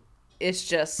storytelling is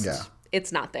just...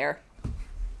 it's not there.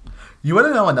 You want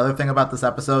to know another thing about this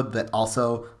episode that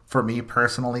also, for me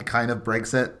personally, kind of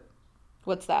breaks it?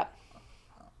 What's that?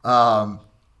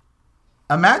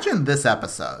 Imagine this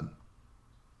episode.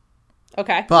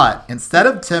 Okay. But instead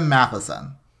of Tim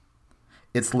Matheson,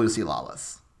 it's Lucy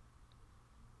Lawless.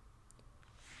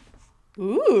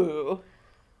 Ooh.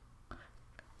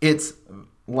 It's,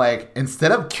 like,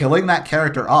 instead of killing that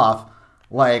character off,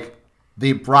 like...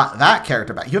 they brought that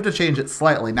character back. You have to change it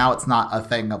slightly. Now it's not a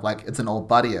thing of, like, it's an old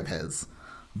buddy of his.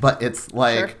 But it's,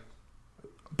 like...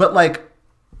 But, like,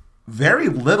 very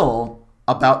little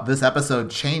about this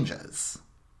episode changes.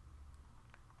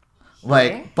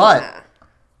 Like, but...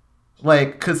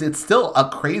 Like, because it's still a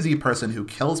crazy person who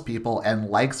kills people and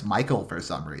likes Michael for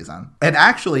some reason. And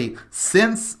actually,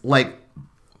 since, like,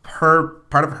 her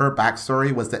part of her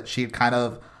backstory was that she kind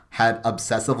of had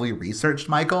obsessively researched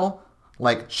Michael,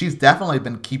 like, she's definitely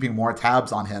been keeping more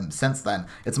tabs on him since then.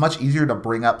 It's much easier to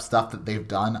bring up stuff that they've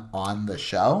done on the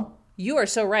show. You are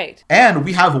so right. And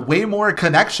we have way more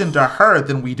connection to her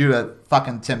than we do to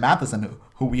fucking Tim Matheson,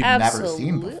 who we've never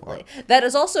seen before. That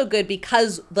is also good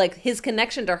because, like, his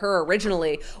connection to her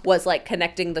originally was, like,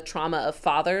 connecting the trauma of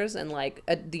fathers and, like,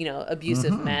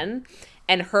 abusive men,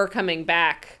 and her coming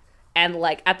back and,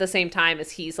 like, at the same time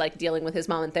as he's, like, dealing with his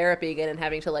mom in therapy again and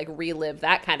having to, like, relive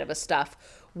that kind of a stuff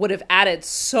would have added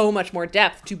so much more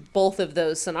depth to both of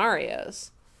those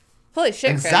scenarios. Holy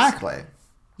shit, Chris. Exactly.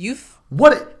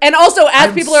 And also, as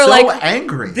I'm people are so like,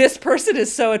 angry. This person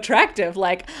is so attractive.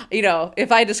 Like,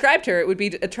 if I described her, it would be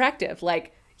attractive.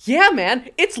 Like, yeah, man,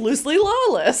 it's Loosely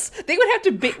Lawless. They would have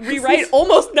to rewrite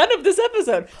almost none of this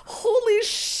episode. Holy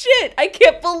shit, I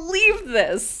can't believe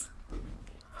this.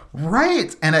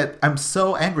 Right, and I'm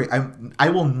so angry. I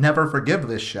will never forgive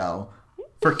this show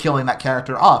for killing that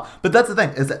character off. But that's the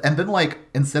thing and then, like,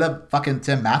 instead of fucking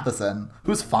Tim Matheson,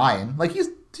 who's fine, like, he's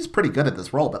pretty good at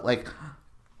this role, but, like,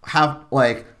 have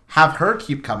her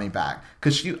keep coming back,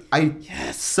 because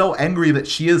so angry that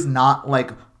she is not,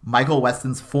 like, Michael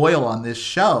Weston's foil on this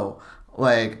show,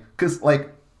 like, because,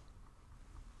 like,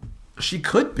 she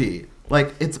could be,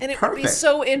 like, it's and it perfect. would be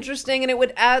so interesting, and it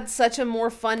would add such a more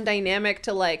fun dynamic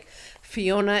to, like,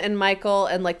 Fiona and Michael,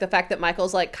 and, like, the fact that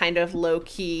Michael's, like, kind of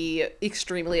low-key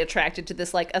extremely attracted to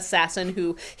this, like, assassin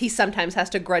who he sometimes has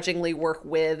to grudgingly work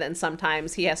with and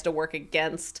sometimes he has to work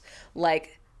against,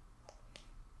 like.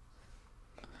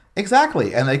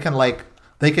 Exactly, and they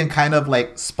can kind of,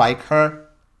 like, spike her,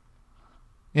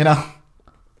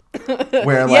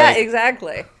 where, like, yeah,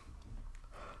 exactly.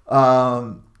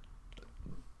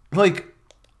 Like,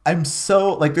 I'm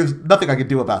so, like, there's nothing I can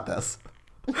do about this,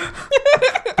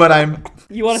 but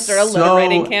you want to start a letter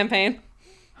writing campaign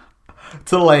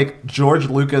to, like, George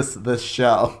Lucas this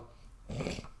show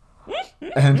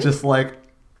and just, like,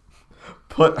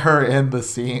 put her in the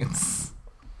scenes.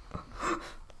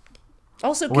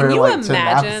 Also, can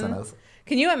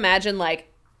you imagine, like,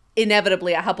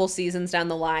 inevitably a couple seasons down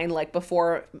the line, like,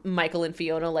 before Michael and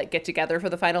Fiona, like, get together for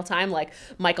the final time, like,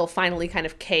 Michael finally kind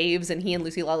of caves and he and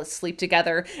Lucy Lawless sleep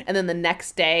together, and then the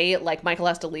next day, like, Michael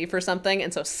has to leave for something,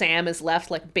 and so Sam is left,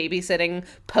 like, babysitting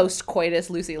post-coitus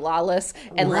Lucy Lawless,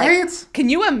 and, right? Like, can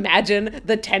you imagine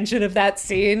the tension of that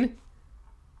scene?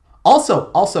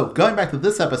 Also, going back to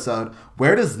this episode,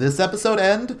 where does this episode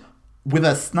end? With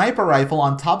a sniper rifle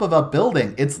on top of a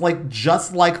building. It's, like,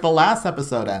 just like the last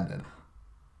episode ended.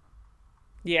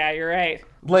 Yeah, you're right.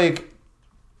 Like,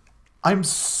 I'm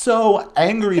so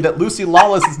angry that Lucy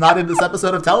Lawless is not in this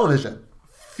episode of television.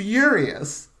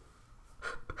 Furious.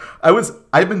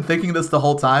 I've been thinking this the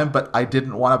whole time, but I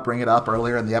didn't want to bring it up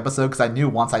earlier in the episode because I knew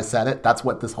once I said it, that's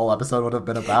what this whole episode would have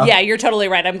been about. Yeah, you're totally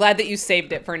right. I'm glad that you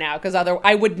saved it for now, because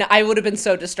I would have been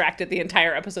so distracted the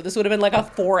entire episode. This would have been like a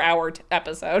 4-hour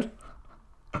episode.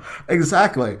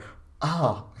 Exactly.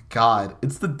 Oh, God.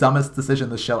 It's the dumbest decision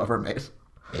this show ever made.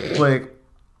 Like,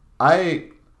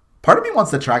 part of me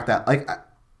wants to track that. Like,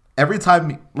 every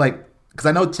time, like, because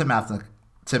I know Tim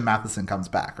Matheson comes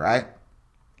back, right?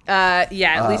 Yeah,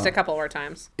 at least a couple more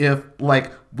times. If,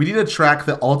 like, we need to track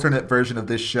the alternate version of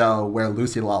this show where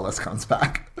Lucy Lawless comes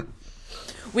back.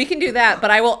 We can do that,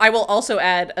 but I will also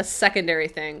add a secondary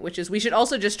thing, which is we should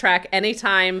also just track any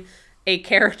time a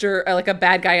character, like a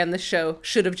bad guy on the show,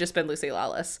 should have just been Lucy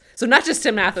Lawless. So not just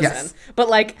Tim Matheson, yes. But,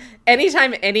 like,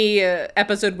 anytime any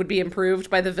episode would be improved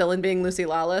by the villain being Lucy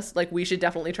Lawless, like, we should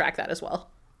definitely track that as well.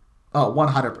 Oh,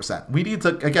 100%. We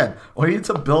need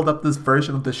to build up this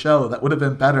version of the show that would have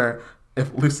been better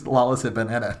if Lucy Lawless had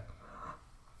been in it.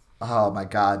 Oh, my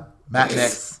God. Matt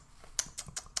Nix.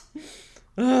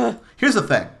 Here's the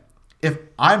thing. If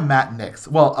I'm Matt Nix,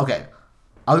 well, okay.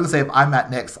 I was going to say, if I'm Matt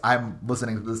Nix, I'm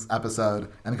listening to this episode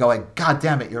and going, God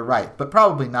damn it, you're right. But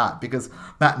probably not, because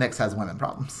Matt Nix has women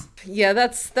problems. Yeah,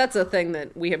 that's a thing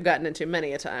that we have gotten into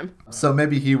many a time. So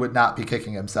maybe he would not be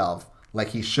kicking himself like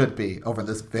he should be over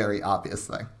this very obvious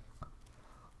thing.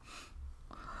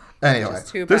 Anyway,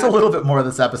 there's a little bit more of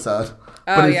this episode.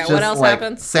 But it's just, what else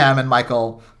happens? Sam and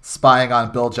Michael spying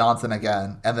on Bill Johnson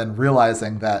again, and then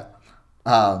realizing that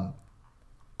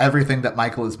everything that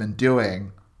Michael has been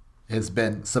doing has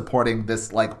been supporting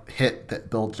this, like, hit that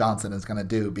Bill Johnson is going to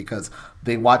do, because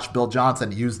they watched Bill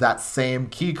Johnson use that same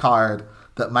key card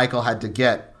that Michael had to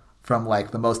get from,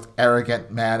 like, the most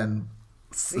arrogant man in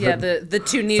the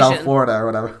Tunisian, South Florida or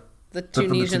whatever. The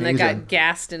Tunisian that got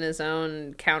gassed in his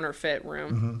own counterfeit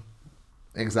room.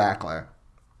 Exactly.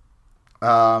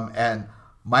 And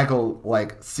Michael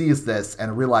like sees this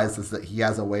and realizes that he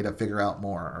has a way to figure out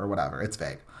more or whatever. It's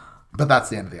vague, but that's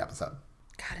the end of the episode.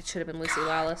 God, it should have been Lucy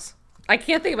Lawless. I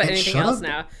can't think about anything else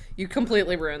now. You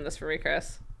completely ruined this for me,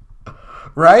 Chris.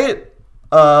 Right?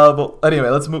 But anyway,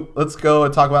 let's go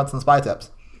and talk about some spy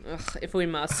tips. Ugh, if we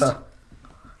must.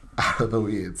 Out of the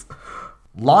weeds.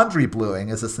 Laundry bluing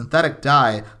is a synthetic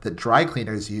dye that dry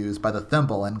cleaners use by the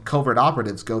thimble and covert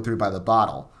operatives go through by the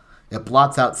bottle. It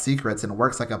blots out secrets and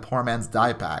works like a poor man's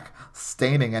dye pack,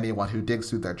 staining anyone who digs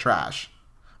through their trash.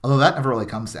 Although that never really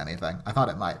comes to anything. I thought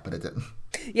it might, but it didn't.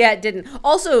 Yeah, it didn't.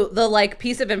 Also, the like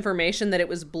piece of information that it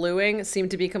was bluing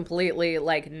seemed to be completely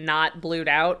like not blued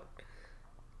out.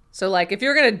 So like if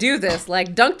you're going to do this,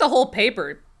 like dunk the whole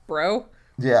paper, bro.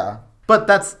 Yeah. But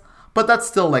that's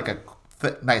still like a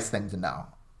nice thing to know.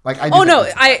 Like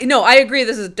I agree.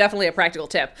 This is definitely a practical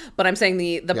tip, but I'm saying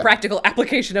the practical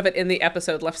application of it in the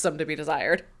episode left some to be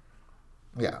desired.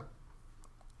 Yeah.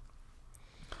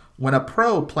 When a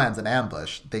pro plans an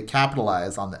ambush, they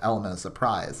capitalize on the element of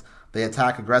surprise. They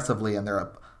attack aggressively, and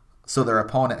so their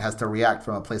opponent has to react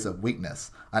from a place of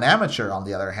weakness. An amateur, on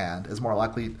the other hand, is more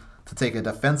likely to take a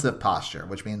defensive posture,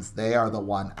 which means they are the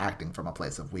one acting from a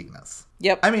place of weakness.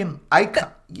 Yep. I mean,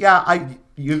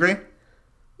 you agree?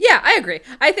 Yeah, I agree.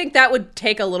 I think that would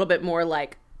take a little bit more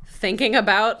like thinking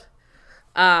about.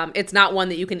 It's not one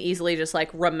that you can easily just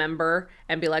like remember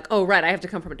and be like, oh, right, I have to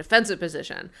come from a defensive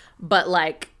position. But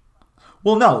like,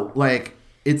 well, no, like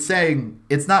it's saying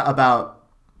it's not about,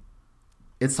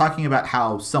 it's talking about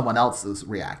how someone else is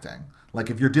reacting.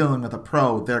 Like if you're dealing with a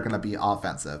pro, they're going to be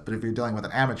offensive. But if you're dealing with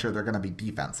an amateur, they're going to be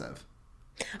defensive.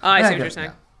 Oh, I see what you're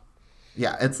saying.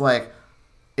 Yeah, it's like,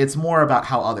 it's more about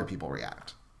how other people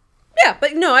react. Yeah,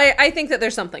 but no, I think that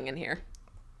there's something in here.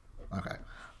 Okay.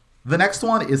 The next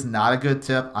one is not a good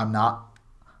tip. I'm not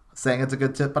saying it's a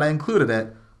good tip, but I included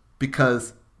it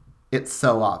because it's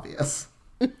so obvious.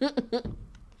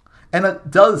 And it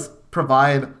does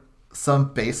provide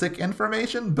some basic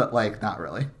information, but like not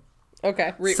really.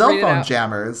 Okay. Cell phone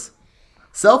jammers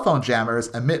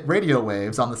emit radio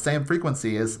waves on the same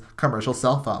frequency as commercial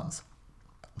cell phones.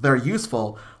 They're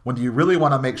useful when you really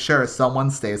want to make sure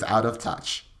someone stays out of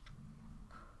touch.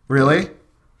 Really?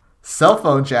 Cell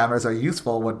phone jammers are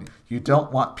useful when you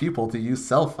don't want people to use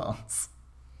cell phones.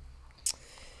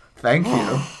 Thank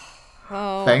you.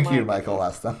 Thank you, Michael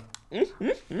Weston.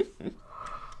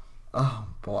 Oh,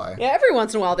 boy. Yeah, every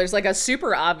once in a while there's like a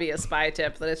super obvious spy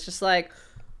tip that it's just like,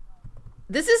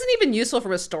 this isn't even useful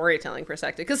from a storytelling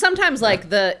perspective. Because sometimes like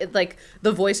the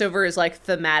voiceover is like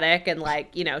thematic and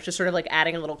like, you know, just sort of like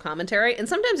adding a little commentary. And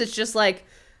sometimes it's just like,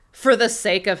 for the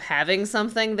sake of having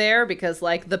something there because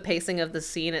like the pacing of the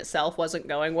scene itself wasn't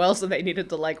going well, so they needed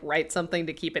to like write something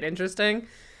to keep it interesting.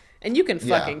 And you can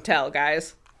fucking tell,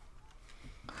 guys.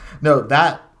 No,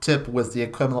 that tip was the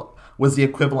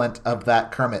equivalent of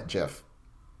that Kermit gif.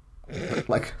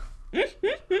 Like if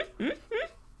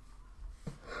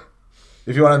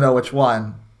you want to know which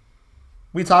one,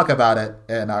 we talk about it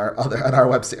in our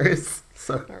web series.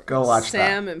 So go watch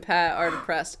Sam and Pat Are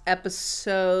Depressed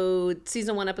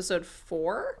season 1, episode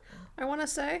 4, I want to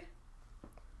say.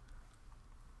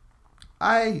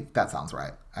 That sounds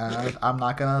right. I'm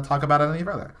not going to talk about it any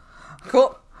further.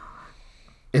 Cool.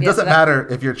 It doesn't matter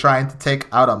if you're trying to take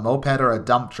out a moped or a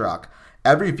dump truck.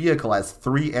 Every vehicle has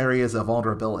 3 areas of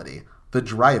vulnerability: the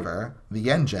driver, the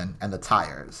engine, and the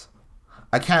tires.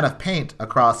 A can of paint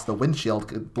across the windshield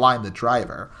could blind the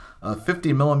driver. A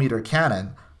 50mm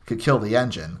cannon could kill the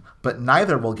engine, but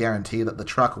neither will guarantee that the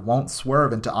truck won't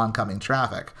swerve into oncoming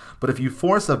traffic. But if you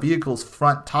force a vehicle's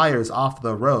front tires off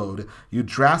the road, you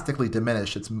drastically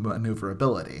diminish its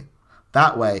maneuverability.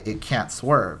 That way, it can't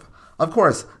swerve. Of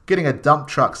course, getting a dump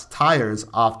truck's tires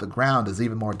off the ground is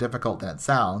even more difficult than it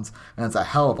sounds, and it's a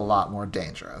hell of a lot more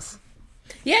dangerous.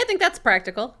 Yeah, I think that's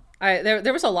practical.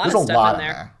 There was a lot of stuff in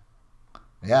there.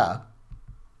 Yeah.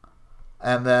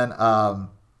 And then,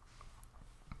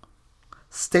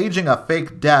 staging a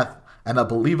fake death and a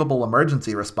believable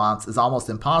emergency response is almost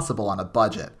impossible on a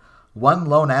budget. One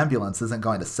lone ambulance isn't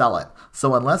going to sell it,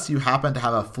 so unless you happen to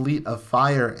have a fleet of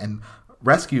fire and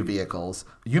rescue vehicles,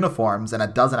 uniforms, and a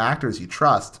dozen actors you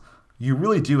trust, you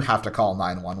really do have to call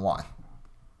 911.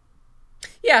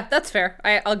 Yeah, that's fair.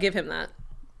 I'll give him that.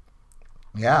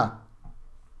 Yeah.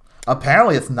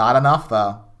 Apparently it's not enough,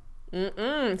 though.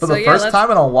 For the first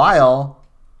time in a while,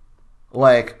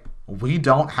 like, we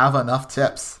don't have enough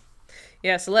tips.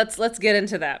 Yeah, so let's get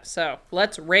into that. So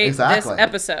let's rate this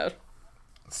episode.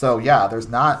 So yeah, there's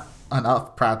not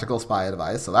enough practical spy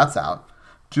advice, so that's out.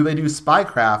 Do they do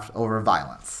spycraft over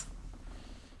violence?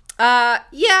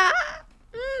 Yeah.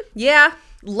 Yeah,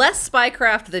 less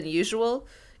spycraft than usual.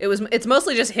 It's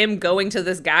mostly just him going to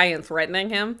this guy and threatening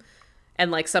him, and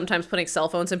like sometimes putting cell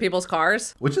phones in people's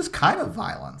cars. Which is kind of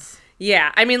violence.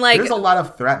 Yeah, I mean, like, there's a lot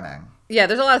of threatening. Yeah,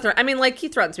 there's a lot of I mean, like, he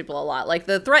threatens people a lot. Like,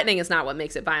 the threatening is not what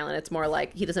makes it violent. It's more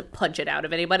like he doesn't punch it out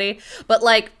of anybody. But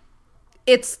like,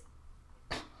 it's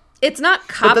not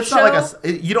cop But that's show. not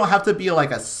like you don't have to be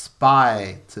like a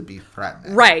spy to be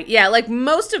threatening. Right, yeah, like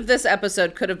most of this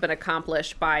episode could have been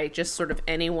accomplished by just sort of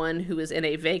anyone who is in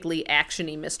a vaguely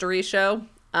action-y mystery show.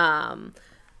 And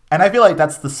I feel like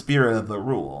that's the spirit of the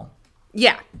rule.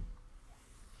 Yeah.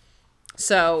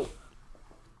 So,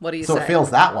 what do you say? So it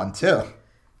fails that one too.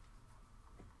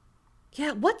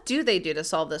 Yeah, what do they do to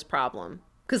solve this problem?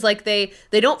 Because like they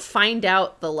don't find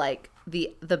out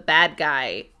the bad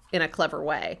guy in a clever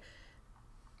way.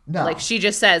 No. Like, she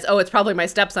just says, "Oh, it's probably my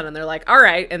stepson," and they're like, "All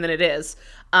right," and then it is.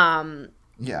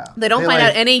 Yeah. They don't find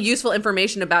out any useful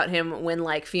information about him when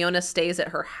like Fiona stays at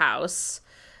her house.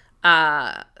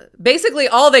 Basically,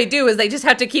 all they do is they just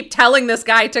have to keep telling this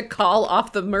guy to call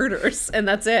off the murders, and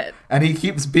that's it. And he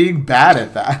keeps being bad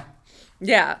at that.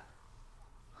 Yeah.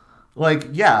 Like,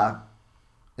 yeah,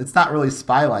 it's not really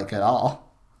spy-like at all.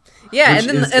 Yeah, Which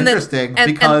is interesting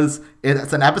because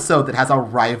it's an episode that has a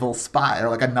rival spy or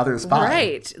like another spy.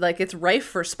 Right. Like, it's rife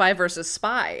for spy versus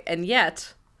spy. And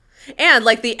yet, and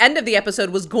like the end of the episode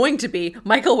was going to be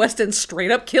Michael Weston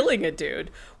straight up killing a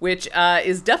dude, which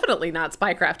is definitely not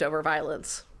spycraft over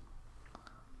violence.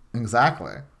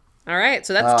 Exactly. All right.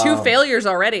 So that's 2 failures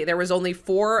already. There was only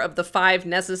 4 of the 5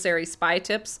 necessary spy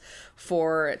tips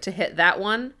to hit that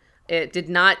one. It did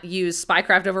not use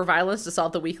spycraft over violence to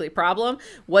solve the weekly problem.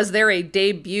 Was there a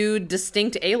debuted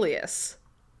distinct alias?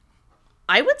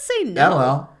 I would say no. I don't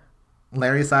know.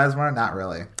 Larry Sizemore? Not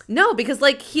really. No, because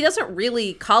like he doesn't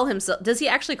really call himself. Does he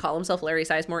actually call himself Larry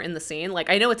Sizemore in the scene? Like,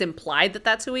 I know it's implied that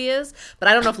that's who he is, but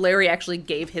I don't know if Larry actually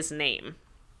gave his name.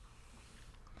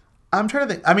 I'm trying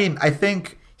to think. I mean, I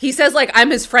think he says like,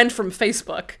 "I'm his friend from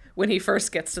Facebook" when he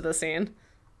first gets to the scene.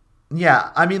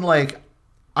 Yeah, I mean, like,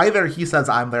 either he says,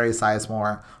 "I'm Larry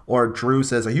Sizemore," or Drew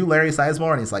says, "Are you Larry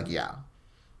Sizemore?" And he's like, "Yeah."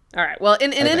 All right. Well,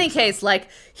 in any so. case, like,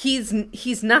 he's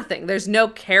nothing. There's no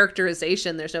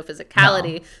characterization. There's no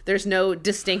physicality. No. There's no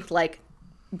distinct, like,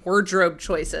 wardrobe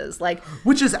choices. Like,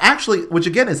 which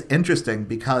again is interesting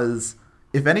because,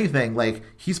 if anything, like,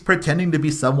 he's pretending to be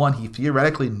someone he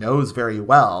theoretically knows very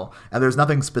well, and there's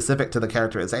nothing specific to the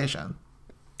characterization.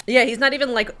 Yeah, he's not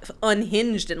even, like,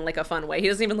 unhinged in, like, a fun way. He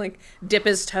doesn't even, like, dip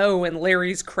his toe in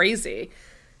Larry's crazy.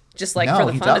 Just, like, for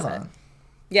the fun of it.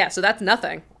 Yeah, so that's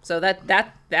nothing. So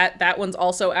that one's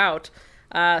also out.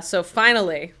 So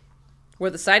finally, were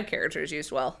the side characters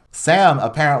used well? Sam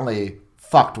apparently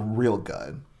fucked real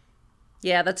good.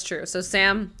 Yeah, that's true. So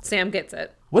Sam gets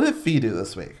it. What did Fee do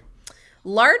this week?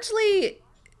 Largely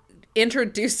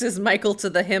introduces Michael to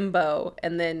the himbo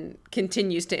and then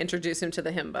continues to introduce him to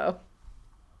the himbo.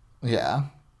 Yeah.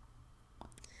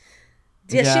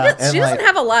 Yeah, she doesn't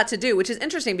have a lot to do, which is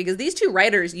interesting because these 2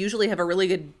 writers usually have a really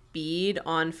good bead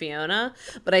on Fiona,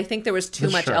 but I think there was too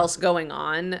much else going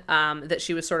on that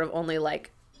she was sort of only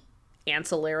like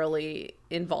ancillarily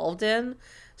involved in.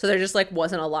 So there just like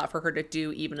wasn't a lot for her to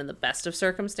do even in the best of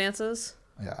circumstances.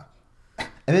 Yeah.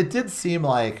 And it did seem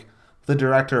like the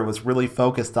director was really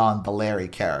focused on the Larry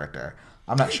character.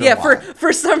 I'm not sure why.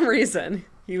 For some reason.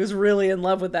 He was really in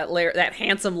love with that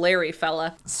handsome Larry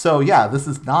fella. So yeah, this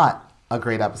is not a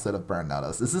great episode of Burn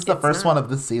Notice. Is this the first one of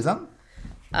this season?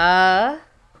 Yeah,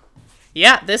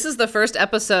 this is the first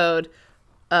episode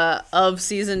of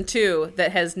season 2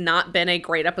 that has not been a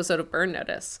great episode of Burn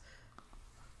Notice.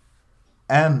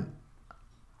 And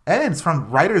it's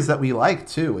from writers that we like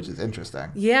too, which is interesting.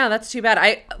 Yeah, that's too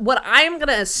bad. What I'm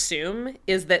gonna assume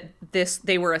is that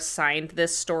they were assigned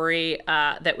this story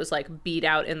that was like beat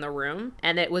out in the room,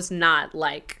 and it was not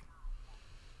like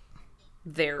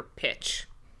their pitch.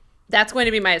 That's going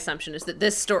to be my assumption, is that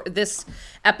this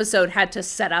episode had to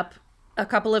set up a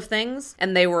couple of things,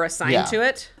 and they were assigned to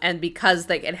it. And because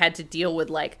it had to deal with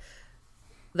like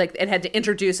it had to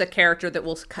introduce a character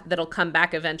that'll come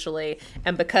back eventually,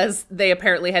 and because they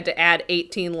apparently had to add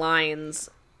 18 lines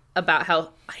about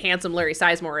how handsome Larry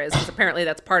Sizemore is, because apparently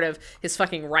that's part of his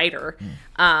fucking writer.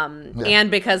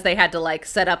 And because they had to like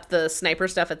set up the sniper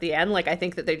stuff at the end, like I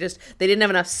think that they didn't have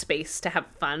enough space to have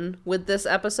fun with this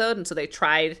episode, and so they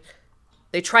tried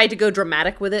to go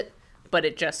dramatic with it, but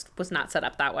it just was not set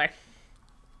up that way.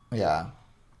 Yeah.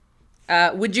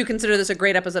 Would you consider this a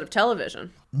great episode of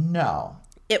television? No.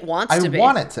 It wants to be. I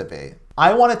want it to be.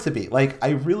 I want it to be. Like,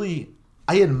 I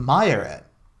admire it.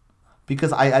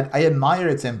 Because I admire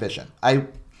its ambition.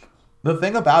 The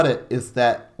thing about it is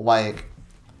that, like,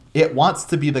 it wants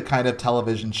to be the kind of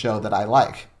television show that I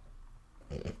like.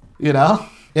 You know?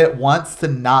 It wants to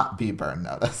not be Burn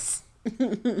Notice.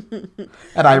 And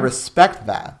I respect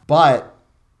that. But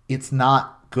it's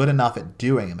not good enough at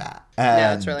doing that. And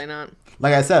Yeah, it's really not.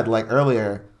 like I said, like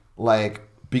earlier, like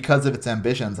because of its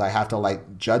ambitions, I have to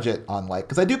like judge it on like,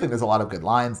 because I do think there's a lot of good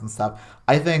lines and stuff.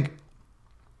 I think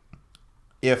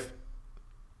if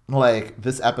like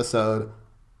this episode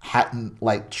hadn't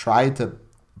like tried to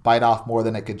bite off more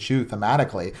than it could chew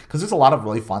thematically, because there's a lot of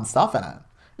really fun stuff in it,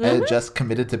 and it just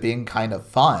committed to being kind of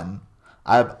fun,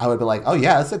 I would be like, oh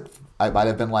yeah, I might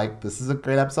have been like, this is a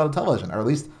great episode of television, or at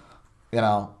least, you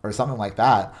know, or something like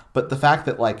that. But the fact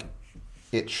that like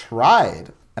it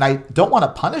tried, and I don't want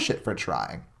to punish it for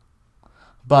trying,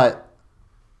 but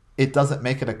it doesn't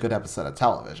make it a good episode of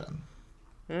television.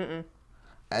 And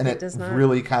it does not.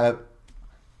 really kind of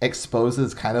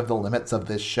exposes kind of the limits of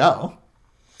this show,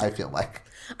 I feel like.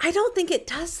 I don't think it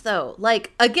does, though.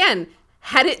 Like, again,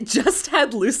 had it just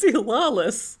had Lucy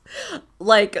Lawless,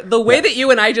 like the way that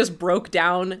you and I just broke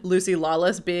down Lucy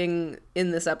Lawless being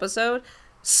in this episode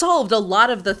solved a lot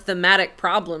of the thematic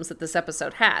problems that this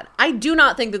episode had. I do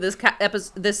not think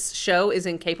that this show is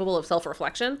incapable of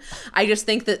self-reflection. I just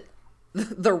think that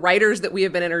the writers that we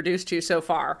have been introduced to so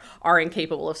far are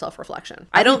incapable of self-reflection.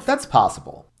 I don't. That's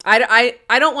possible. I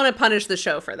don't want to punish the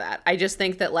show for that. I just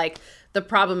think that like the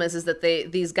problem is that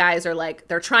these guys are like,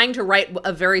 they're trying to write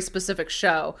a very specific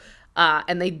show,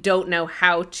 and they don't know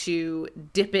how to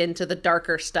dip into the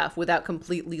darker stuff without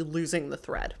completely losing the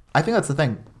thread. I think that's the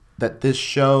thing, that this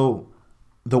show,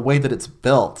 the way that it's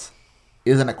built,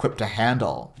 isn't equipped to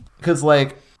handle. Because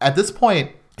like at this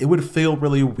point, it would feel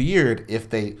really weird if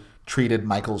they treated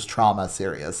Michael's trauma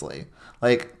seriously.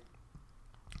 Like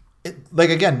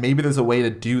again, maybe there's a way to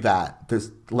do that.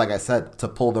 There's, like I said, to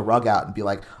pull the rug out and be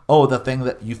like, oh, the thing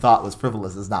that you thought was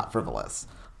frivolous is not frivolous.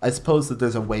 I suppose that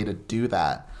there's a way to do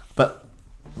that. But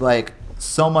like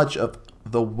so much of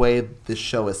the way this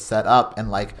show is set up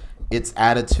and like its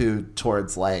attitude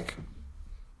towards like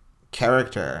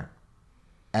character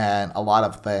and a lot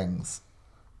of things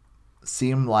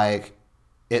seem like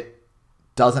it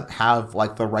doesn't have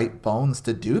like the right bones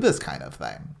to do this kind of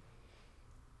thing.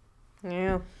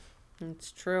 Yeah,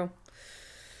 it's true.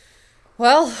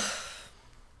 Well,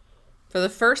 for the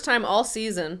first time all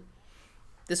season,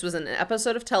 this was an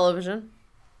episode of television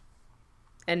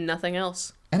and nothing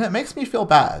else. And it makes me feel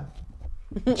bad,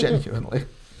 genuinely.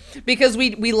 Because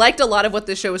we liked a lot of what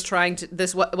this show was trying to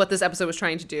what this episode was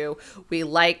trying to do. We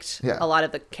liked a lot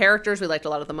of the characters, we liked a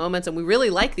lot of the moments, and we really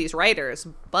like these writers,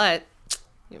 but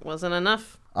it wasn't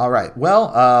enough. All right.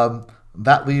 Well,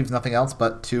 that leaves nothing else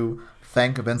but to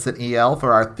thank Vincent E.L.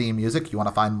 for our theme music. You want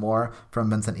to find more from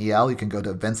Vincent E.L., you can go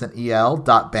to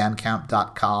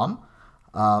vincentel.bandcamp.com.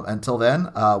 Until then,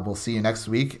 we'll see you next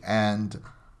week, and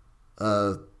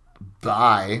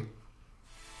bye.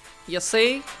 You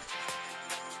see?